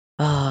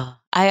 I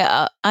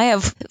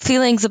have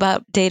feelings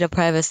about data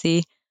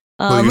privacy.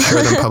 Will you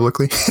share them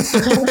publicly?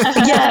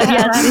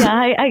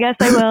 I guess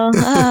I will.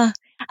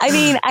 I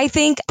mean, I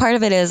think part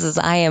of it is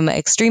I am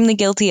extremely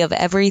guilty of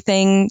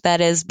everything that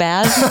is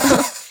bad.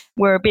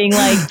 We're being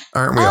like,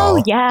 aren't we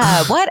all?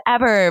 Yeah,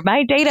 whatever,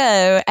 my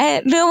data,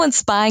 no one's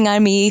spying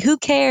on me. Who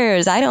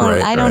cares? I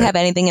don't have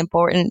anything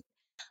important.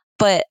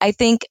 But I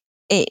think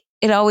it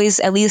always,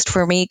 at least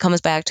for me,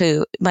 comes back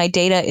to my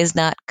data is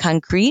not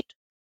concrete.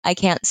 I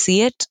can't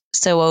see it.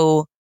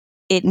 So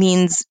it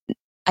means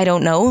I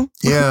don't know.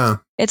 Yeah.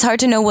 It's hard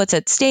to know what's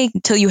at stake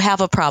until you have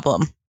a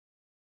problem.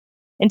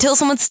 Until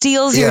someone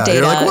steals your data.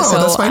 You're like, whoa,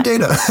 that's my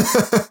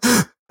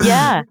data.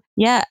 Yeah.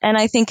 And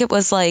I think it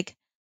was like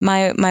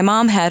my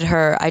mom had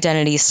her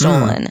identity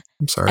stolen.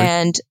 I'm sorry.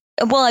 And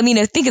well, I mean,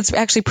 I think it's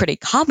actually pretty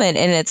common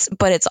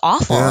but it's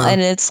awful. Yeah.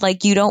 And it's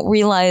like you don't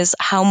realize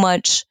how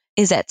much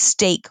is at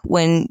stake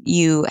when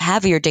you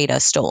have your data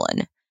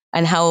stolen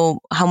and how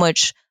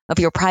much of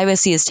your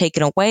privacy is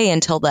taken away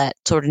until that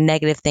sort of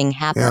negative thing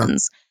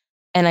happens. Yeah.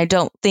 And I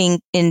don't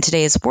think in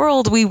today's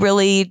world, we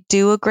really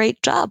do a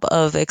great job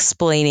of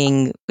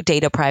explaining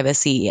data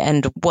privacy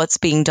and what's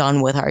being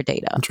done with our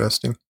data.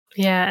 Interesting.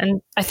 Yeah,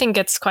 and I think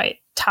it's quite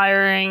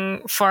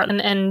tiring for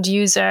an end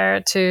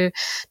user to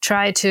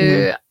try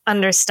to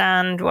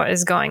understand what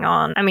is going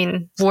on. I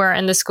mean, we're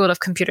in the School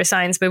of Computer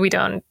Science, but we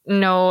don't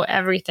know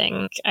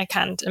everything. I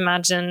can't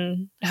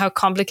imagine how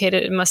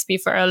complicated it must be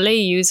for a lay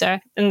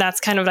user. And that's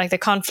kind of like the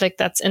conflict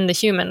that's in the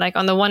human. Like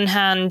on the one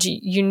hand,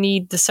 you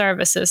need the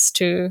services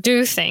to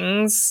do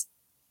things.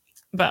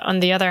 But on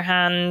the other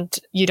hand,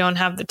 you don't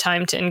have the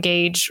time to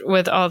engage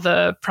with all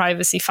the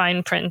privacy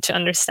fine print to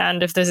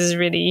understand if this is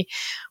really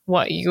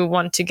what you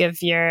want to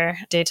give your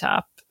data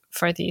up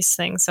for these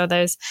things. So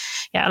there's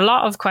a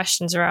lot of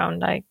questions around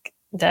like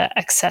the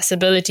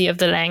accessibility of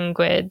the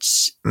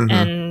language.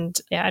 And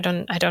I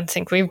don't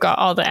think we've got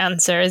all the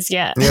answers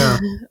yet. Yeah.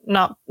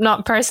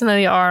 not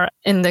personally or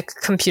in the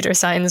computer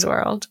science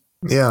world.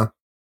 Yeah.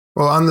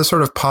 Well, on the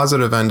sort of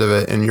positive end of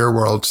it, in your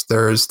world,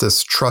 there's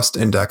this trust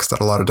index that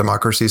a lot of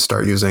democracies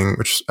start using,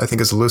 which I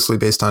think is loosely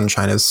based on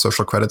China's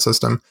social credit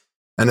system.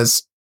 And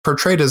it's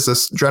portrayed as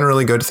this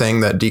generally good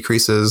thing that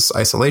decreases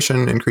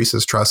isolation,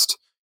 increases trust.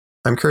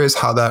 I'm curious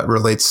how that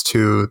relates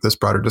to this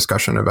broader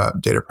discussion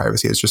about data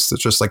privacy. It's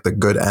just like the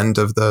good end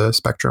of the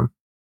spectrum.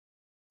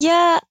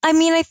 Yeah, I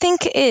mean, I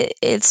think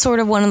it's sort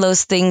of one of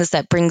those things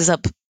that brings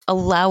up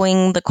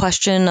allowing the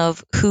question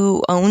of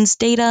who owns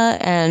data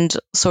and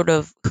sort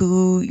of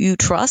who you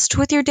trust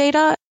with your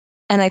data.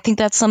 And I think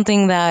that's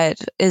something that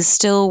is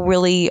still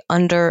really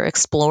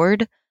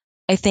underexplored.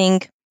 I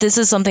think this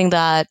is something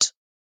that,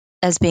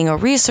 as being a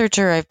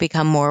researcher, I've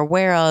become more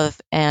aware of.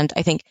 And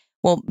I think,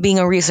 well, being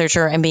a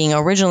researcher and being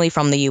originally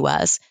from the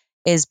US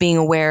is being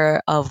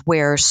aware of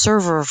where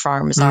server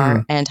farms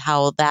are and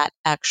how that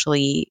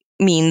actually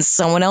means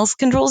someone else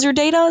controls your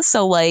data.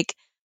 So like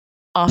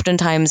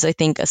oftentimes I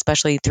think,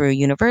 especially through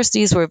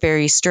universities, we're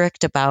very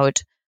strict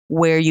about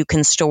where you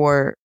can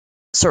store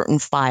certain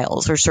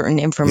files or certain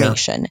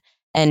information.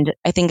 And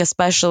I think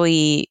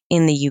especially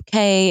in the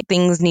UK,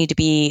 things need to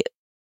be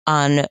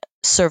on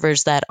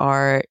servers that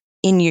are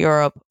in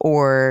Europe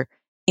or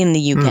in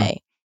the UK.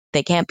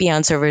 They can't be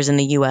on servers in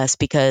the US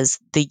because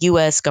the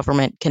US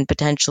government can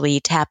potentially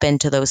tap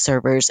into those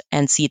servers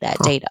and see that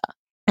data.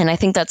 And I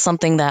think that's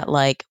something that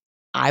like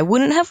I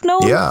wouldn't have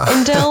known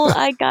until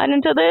I got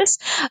into this,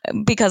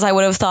 because I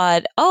would have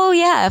thought, oh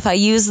yeah, if I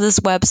use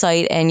this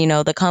website and, you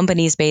know, the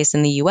company's based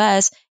in the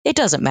US, it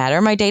doesn't matter.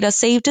 My data's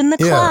saved in the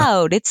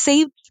cloud. It's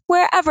saved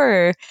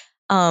wherever.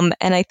 And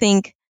I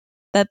think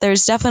that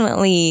there's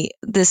definitely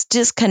this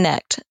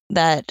disconnect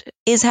that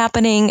is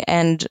happening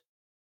and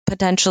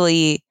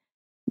potentially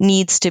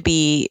needs to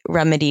be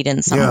remedied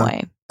in some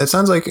way. It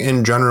sounds like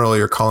in general,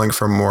 you're calling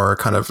for more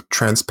kind of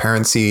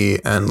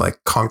transparency and like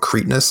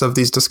concreteness of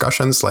these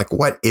discussions. Like,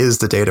 what is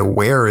the data?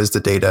 Where is the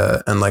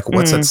data? And like,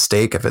 what's at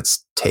stake if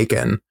it's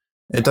taken?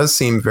 It does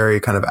seem very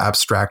kind of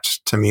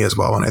abstract to me as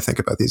well when I think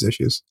about these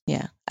issues.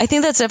 Yeah, I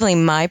think that's definitely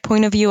my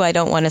point of view. I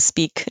don't want to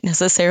speak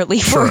necessarily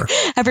for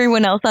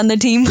everyone else on the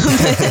team.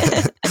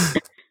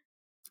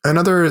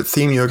 Another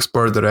theme you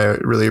explored that I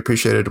really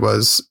appreciated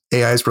was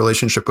AI's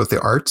relationship with the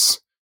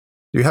arts.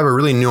 You have a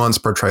really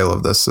nuanced portrayal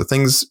of this. So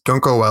things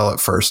don't go well at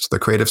first. The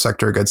creative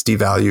sector gets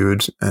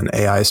devalued and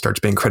AI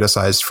starts being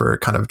criticized for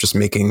kind of just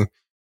making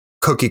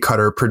cookie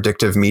cutter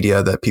predictive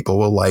media that people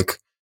will like.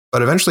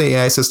 But eventually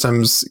AI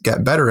systems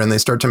get better and they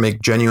start to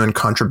make genuine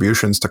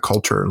contributions to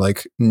culture,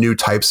 like new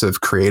types of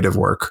creative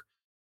work.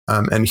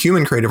 And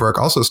human creative work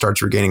also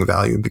starts regaining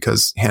value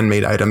because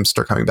handmade items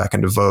start coming back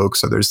into vogue.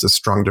 So there's this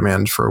strong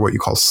demand for what you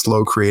call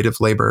slow creative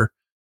labor.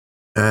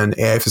 And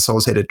AI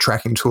facilitated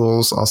tracking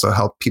tools also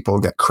help people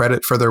get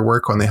credit for their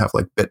work when they have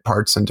like bit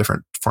parts and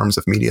different forms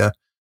of media.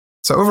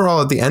 So overall,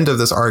 at the end of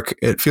this arc,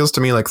 it feels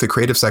to me like the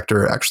creative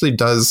sector actually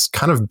does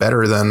kind of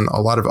better than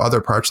a lot of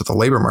other parts of the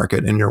labor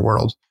market in your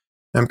world.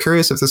 I'm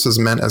curious if this was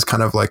meant as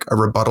kind of like a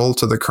rebuttal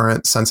to the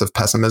current sense of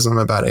pessimism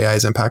about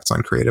AI's impacts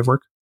on creative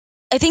work.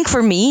 I think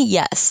for me,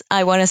 yes.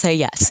 I want to say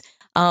yes.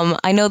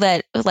 I know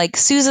that like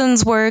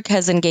Susan's work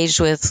has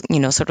engaged with, you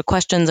know, sort of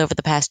questions over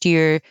the past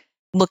year,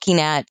 looking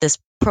at this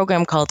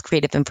program called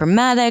Creative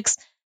Informatics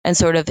and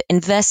sort of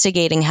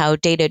investigating how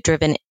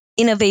data-driven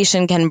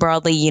innovation can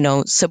broadly, you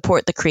know,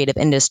 support the creative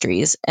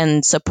industries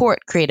and support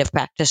creative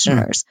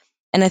practitioners.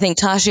 And I think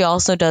Tashi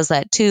also does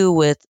that too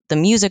with the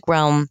music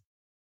realm.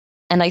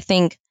 And I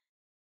think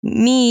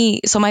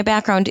so my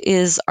background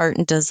is art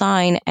and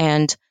design,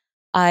 and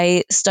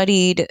I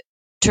studied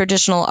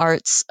traditional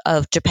arts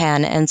of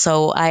Japan. And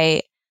so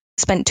I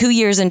spent 2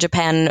 years in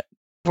Japan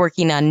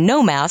working on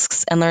no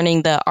masks and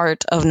learning the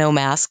art of no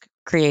mask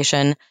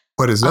creation.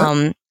 What is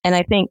that? And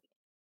I think,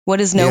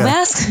 what is no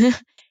mask?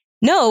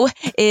 No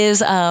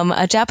is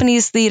a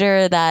Japanese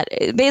theater that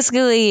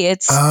basically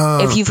it's,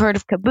 if you've heard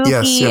of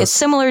kabuki, it's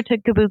similar to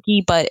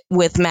kabuki, but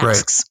with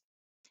masks.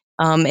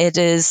 It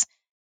is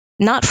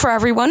not for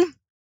everyone.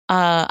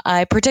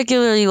 I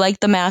particularly like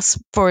the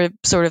masks for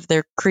sort of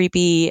their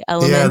creepy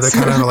elements. Yeah, they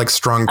kind of have like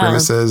strong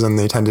grimaces and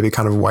they tend to be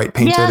kind of white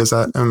painted. Yeah. Is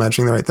that, I'm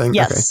imagining the right thing?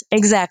 Yes,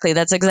 exactly.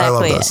 That's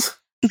exactly it.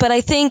 But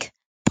I think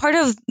part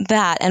of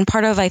that, and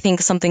part of, I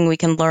think, something we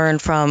can learn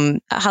from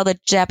how the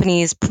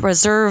Japanese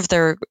preserve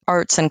their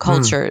arts and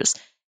cultures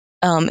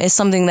is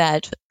something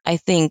that I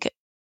think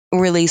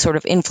really sort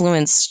of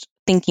influenced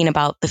thinking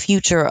about the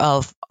future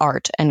of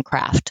art and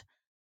craft.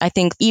 I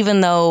think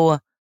even though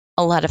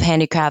a lot of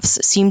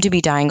handicrafts seem to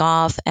be dying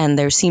off and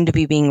there seem to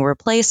be being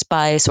replaced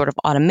by sort of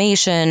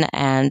automation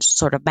and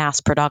sort of mass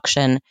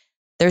production,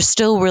 there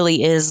still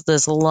really is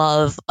this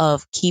love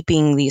of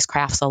keeping these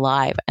crafts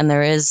alive. And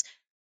there is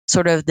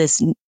sort of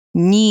this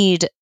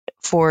need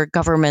for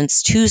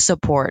governments to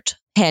support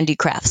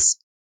handicrafts.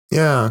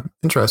 Yeah,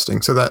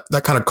 interesting. So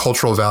that kind of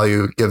cultural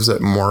value gives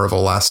it more of a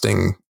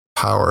lasting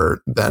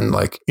power than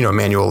like, you know,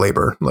 manual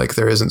labor. Like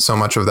there isn't so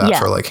much of that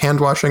for like hand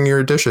washing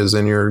your dishes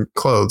and your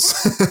clothes.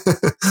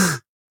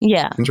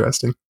 Yeah.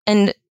 Interesting.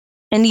 And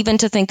even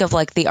to think of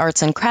like the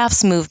arts and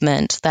crafts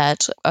movement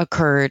that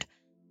occurred,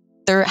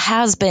 there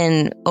has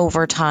been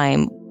over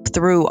time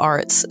through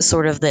arts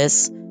sort of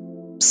this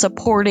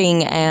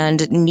supporting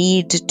and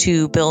need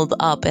to build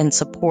up and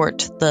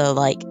support the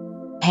like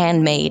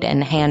handmade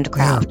and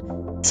handcraft.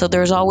 Yeah. So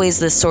there's always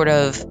this sort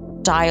of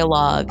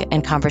dialogue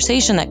and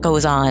conversation that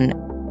goes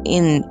on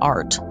in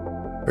art.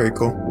 Very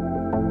cool.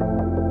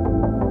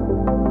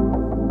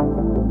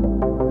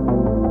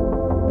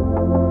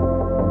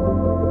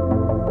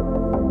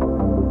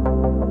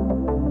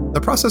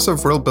 the process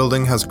of world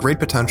building has great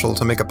potential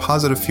to make a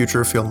positive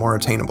future feel more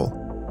attainable.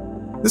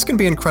 This can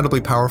be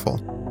incredibly powerful,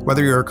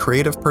 whether you're a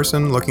creative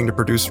person looking to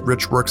produce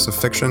rich works of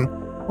fiction,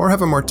 or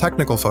have a more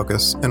technical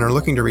focus and are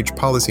looking to reach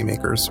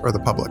policymakers or the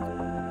public.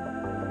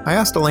 I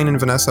asked Elaine and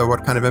Vanessa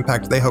what kind of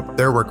impact they hoped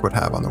their work would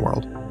have on the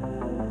world.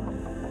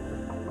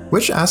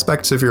 Which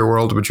aspects of your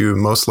world would you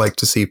most like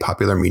to see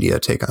popular media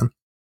take on?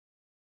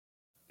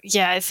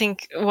 Yeah, I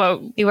think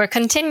what we were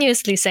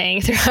continuously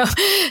saying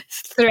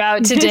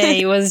throughout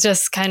today was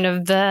just kind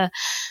of the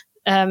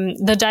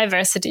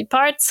diversity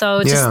part.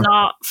 So just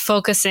not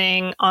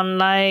focusing on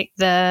like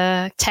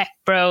the tech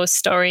bro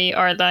story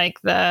or like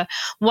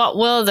what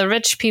will the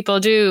rich people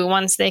do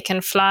once they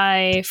can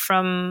fly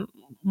from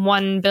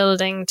one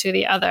building to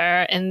the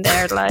other in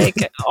their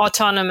like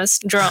autonomous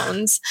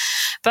drones,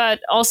 but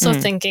also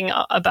thinking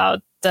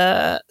about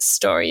the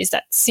stories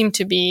that seem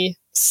to be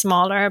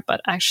smaller, but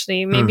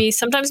actually maybe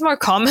sometimes more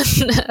common,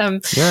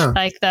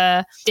 like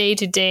the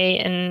day-to-day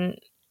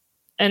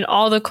in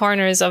all the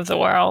corners of the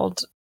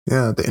world.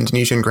 Yeah, the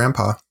Indonesian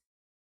grandpa.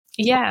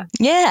 Yeah.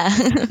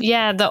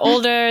 The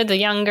older, the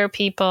younger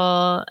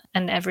people,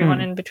 and everyone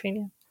in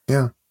between.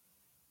 Yeah.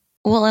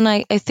 Well, and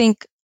I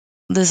think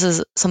this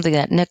is something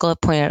that Nicola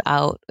pointed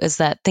out, is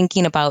that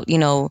thinking about,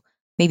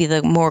 maybe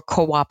the more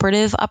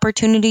cooperative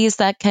opportunities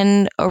that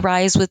can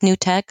arise with new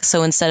tech.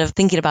 So instead of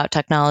thinking about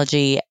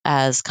technology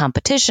as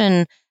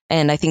competition,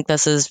 and I think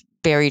this is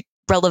very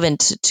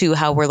relevant to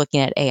how we're looking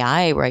at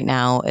AI right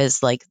now,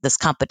 is like this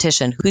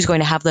competition. Who's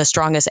going to have the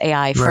strongest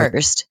AI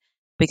first?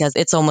 Because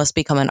it's almost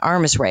become an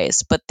arms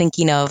race. But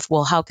thinking of,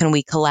 well, how can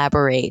we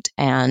collaborate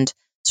and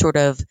sort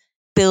of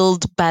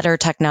build better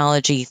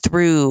technology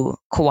through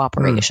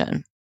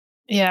cooperation?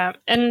 Yeah.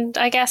 And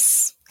I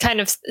guess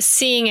kind of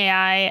seeing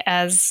AI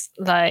as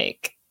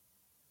like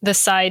the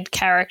side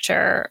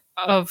character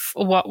of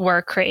what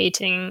we're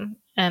creating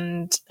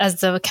and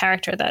as the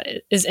character that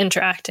is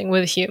interacting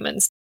with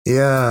humans.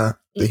 Yeah,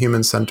 the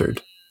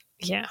human-centered.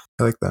 Yeah.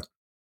 I like that.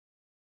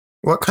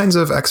 What kinds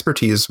of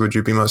expertise would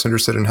you be most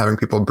interested in having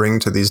people bring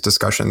to these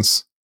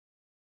discussions?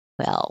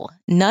 Well,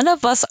 none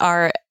of us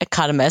are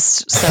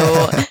economists, so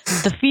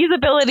the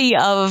feasibility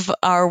of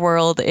our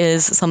world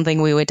is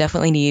something we would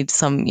definitely need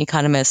some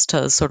economists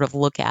to sort of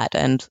look at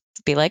and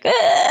be like,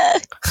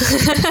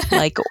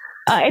 like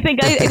I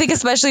think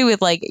especially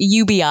with like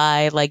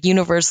UBI, like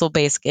universal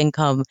basic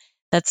income,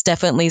 that's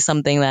definitely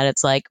something that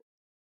it's like,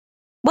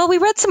 well, we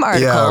read some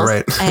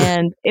articles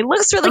and it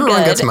looks really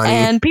good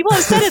and people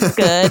have said it's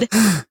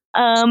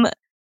good.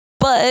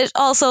 But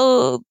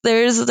also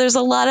there's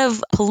a lot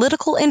of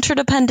political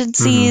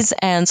interdependencies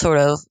and sort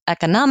of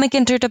economic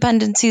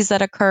interdependencies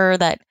that occur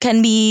that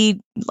can be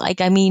like,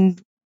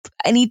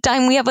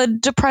 anytime we have a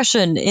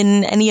depression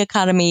in any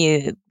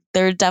economy,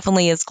 there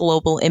definitely is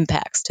global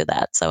impacts to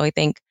that. So I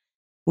think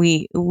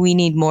we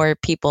need more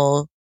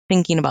people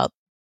thinking about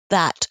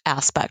that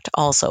aspect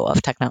also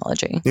of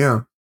technology.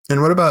 Yeah.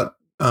 And what about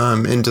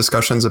in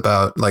discussions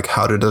about like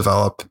how to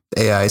develop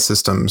AI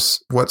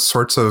systems, what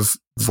sorts of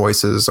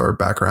voices or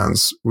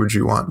backgrounds would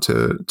you want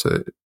to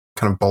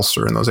kind of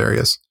bolster in those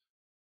areas?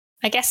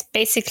 I guess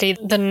basically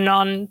the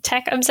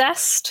non-tech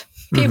obsessed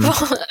people,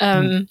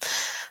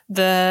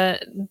 the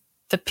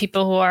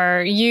people who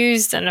are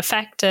used and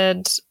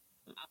affected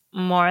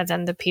more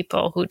than the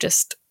people who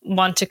just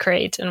want to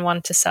create and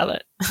want to sell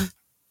it.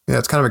 Yeah,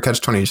 it's kind of a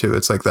catch-22.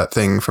 It's like that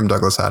thing from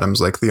Douglas Adams,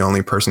 like the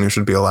only person who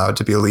should be allowed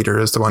to be a leader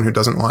is the one who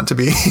doesn't want to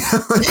be.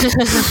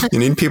 You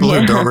need people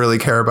who don't really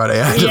care about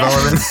AI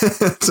development.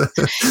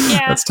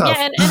 That's tough.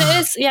 Yeah, and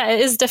it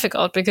is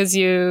difficult because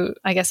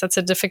I guess that's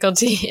a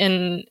difficulty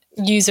in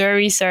user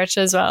research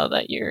as well,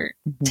 that you're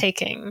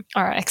taking,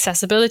 or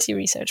accessibility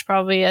research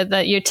probably,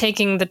 that you're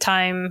taking the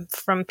time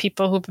from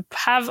people who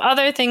have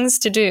other things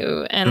to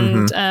do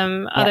and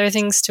other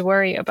things to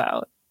worry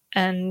about.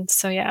 And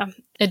so,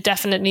 it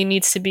definitely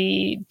needs to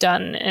be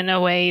done in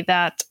a way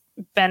that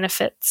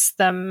benefits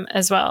them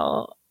as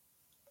well.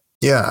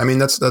 Yeah, I mean,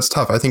 that's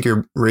tough. I think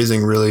you're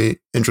raising really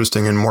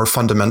interesting and more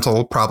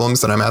fundamental problems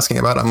that I'm asking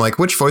about. I'm like,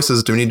 which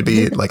voices do need to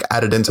be like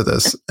added into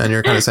this? And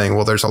you're kind of saying,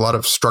 well, there's a lot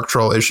of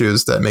structural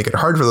issues that make it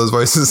hard for those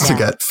voices to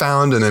get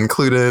found and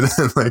included.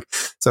 Like,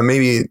 so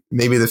maybe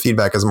the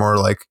feedback is more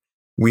like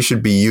we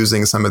should be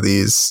using some of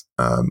these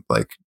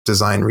like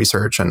design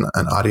research and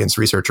audience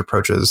research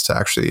approaches to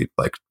actually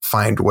like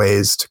find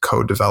ways to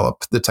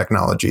co-develop the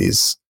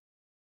technologies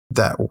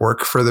that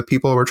work for the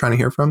people we're trying to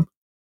hear from.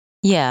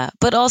 Yeah,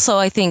 but also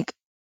I think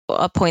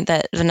a point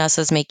that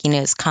Vanessa's making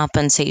is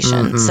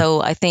compensation.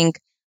 So I think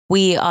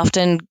we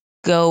often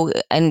go,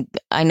 and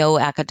I know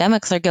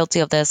academics are guilty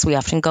of this, we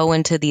often go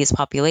into these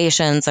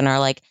populations and are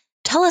like,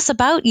 tell us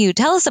about you,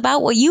 tell us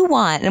about what you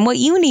want and what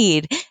you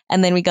need.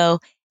 And then we go,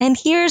 and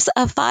here's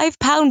a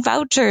 £5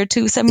 voucher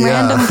to some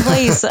random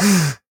place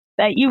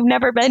that you've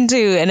never been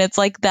to. And it's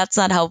like, that's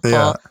not helpful.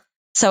 Yeah.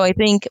 So I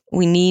think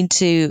we need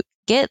to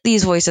get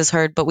these voices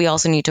heard, but we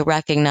also need to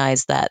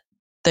recognize that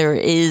there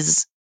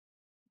is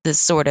this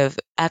sort of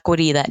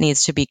equity that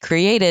needs to be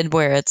created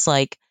where it's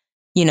like,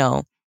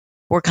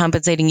 we're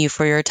compensating you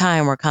for your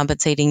time. We're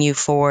compensating you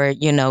for,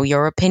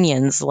 your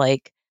opinions,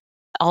 like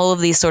all of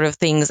these sort of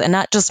things. And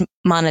not just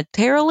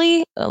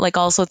monetarily, like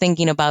also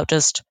thinking about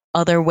just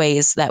other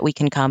ways that we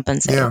can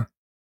compensate. Yeah.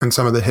 And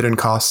some of the hidden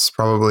costs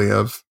probably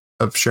of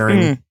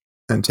sharing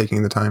and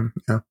taking the time.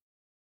 Yeah.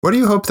 What do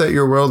you hope that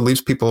your world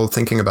leaves people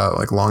thinking about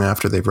like long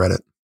after they've read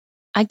it?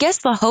 I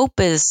guess the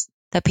hope is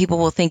that people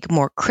will think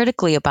more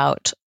critically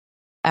about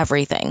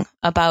everything,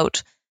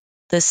 about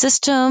the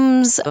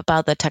systems,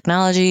 about the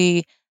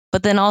technology,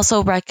 but then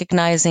also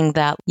recognizing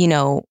that,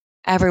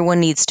 everyone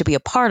needs to be a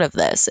part of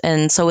this.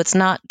 And so it's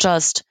not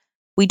just,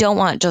 we don't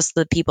want just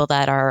the people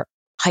that are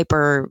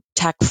hyper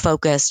tech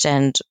focused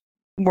and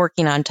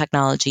working on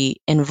technology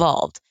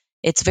involved.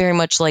 It's very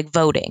much like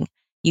voting.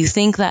 You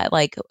think that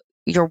like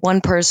you're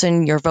one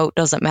person, your vote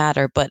doesn't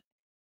matter, but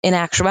in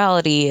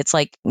actuality, it's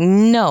like,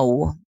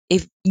 no,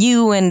 if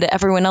you and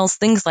everyone else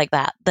thinks like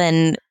that,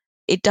 then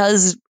it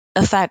does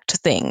affect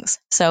things.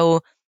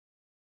 So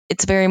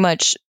it's very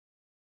much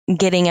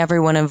getting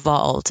everyone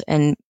involved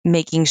and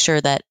making sure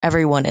that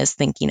everyone is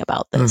thinking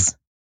about this.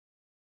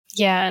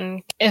 Yeah,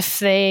 and if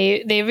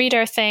they read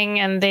our thing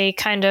and they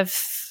kind of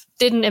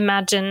didn't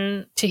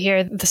imagine to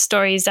hear the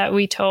stories that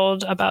we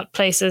told about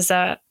places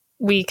that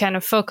we kind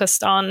of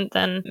focused on,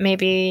 then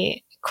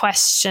maybe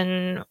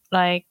question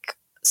like,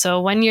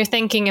 so when you're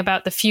thinking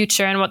about the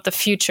future and what the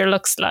future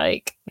looks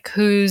like,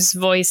 whose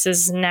voice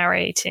is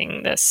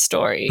narrating this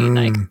story?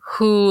 Like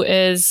who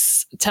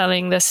is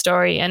telling the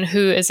story and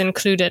who is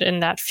included in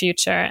that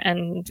future?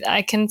 And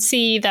I can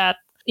see that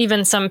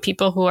even some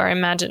people who are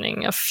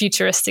imagining a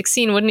futuristic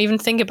scene wouldn't even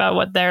think about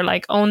what their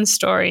like own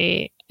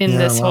story in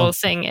this whole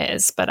thing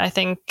is. But I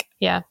think,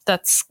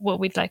 that's what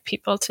we'd like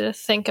people to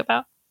think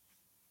about.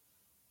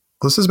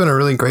 Well, this has been a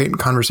really great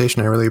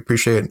conversation. I really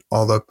appreciate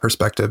all the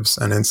perspectives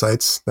and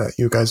insights that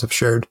you guys have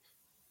shared.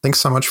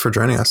 Thanks so much for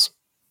joining us.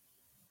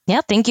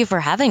 Yeah, thank you for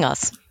having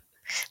us.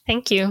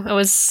 Thank you. It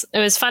was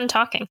fun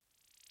talking.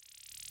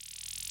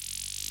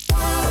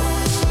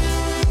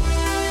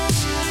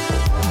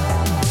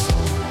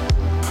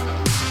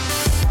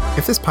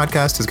 If this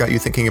podcast has got you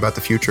thinking about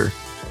the future,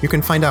 you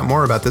can find out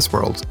more about this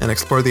world and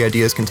explore the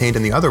ideas contained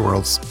in the other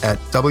worlds at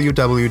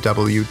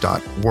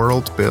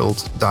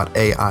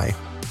www.worldbuild.ai.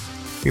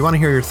 We want to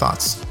hear your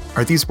thoughts.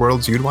 Are these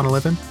worlds you'd want to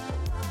live in?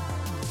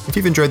 If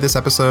you've enjoyed this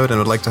episode and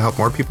would like to help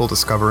more people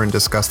discover and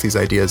discuss these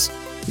ideas,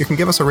 you can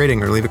give us a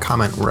rating or leave a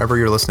comment wherever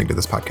you're listening to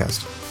this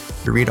podcast.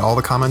 We read all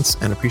the comments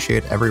and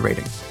appreciate every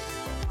rating.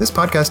 This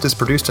podcast is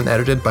produced and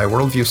edited by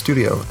Worldview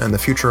Studio and the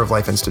Future of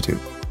Life Institute.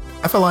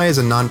 FLI is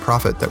a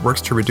nonprofit that works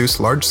to reduce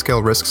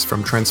large-scale risks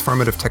from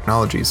transformative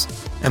technologies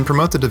and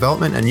promote the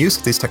development and use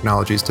of these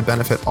technologies to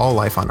benefit all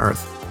life on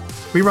Earth.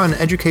 We run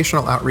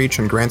educational outreach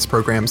and grants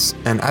programs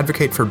and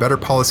advocate for better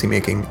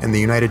policymaking in the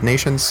United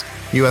Nations,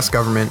 US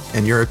government,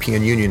 and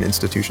European Union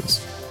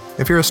institutions.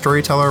 If you're a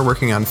storyteller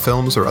working on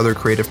films or other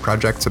creative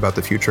projects about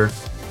the future,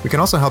 we can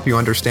also help you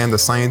understand the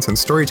science and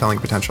storytelling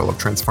potential of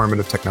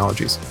transformative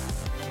technologies.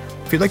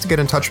 If you'd like to get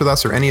in touch with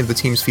us or any of the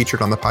teams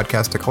featured on the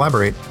podcast to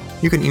collaborate,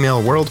 you can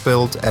email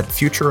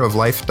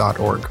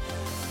worldbuild@futureoflife.org.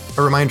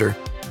 A reminder,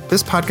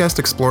 this podcast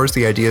explores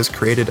the ideas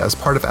created as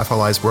part of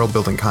FLI's World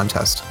Building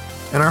Contest,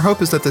 and our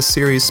hope is that this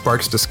series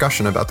sparks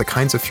discussion about the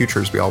kinds of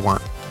futures we all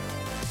want.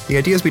 The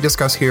ideas we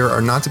discuss here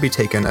are not to be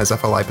taken as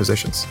FLI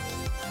positions.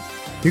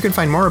 You can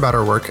find more about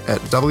our work at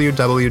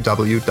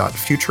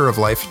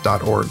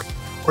www.futureoflife.org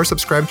or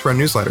subscribe to our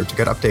newsletter to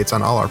get updates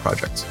on all our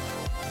projects.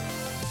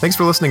 Thanks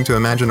for listening to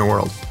Imagine a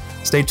World.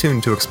 Stay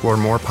tuned to explore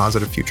more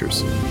positive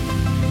futures.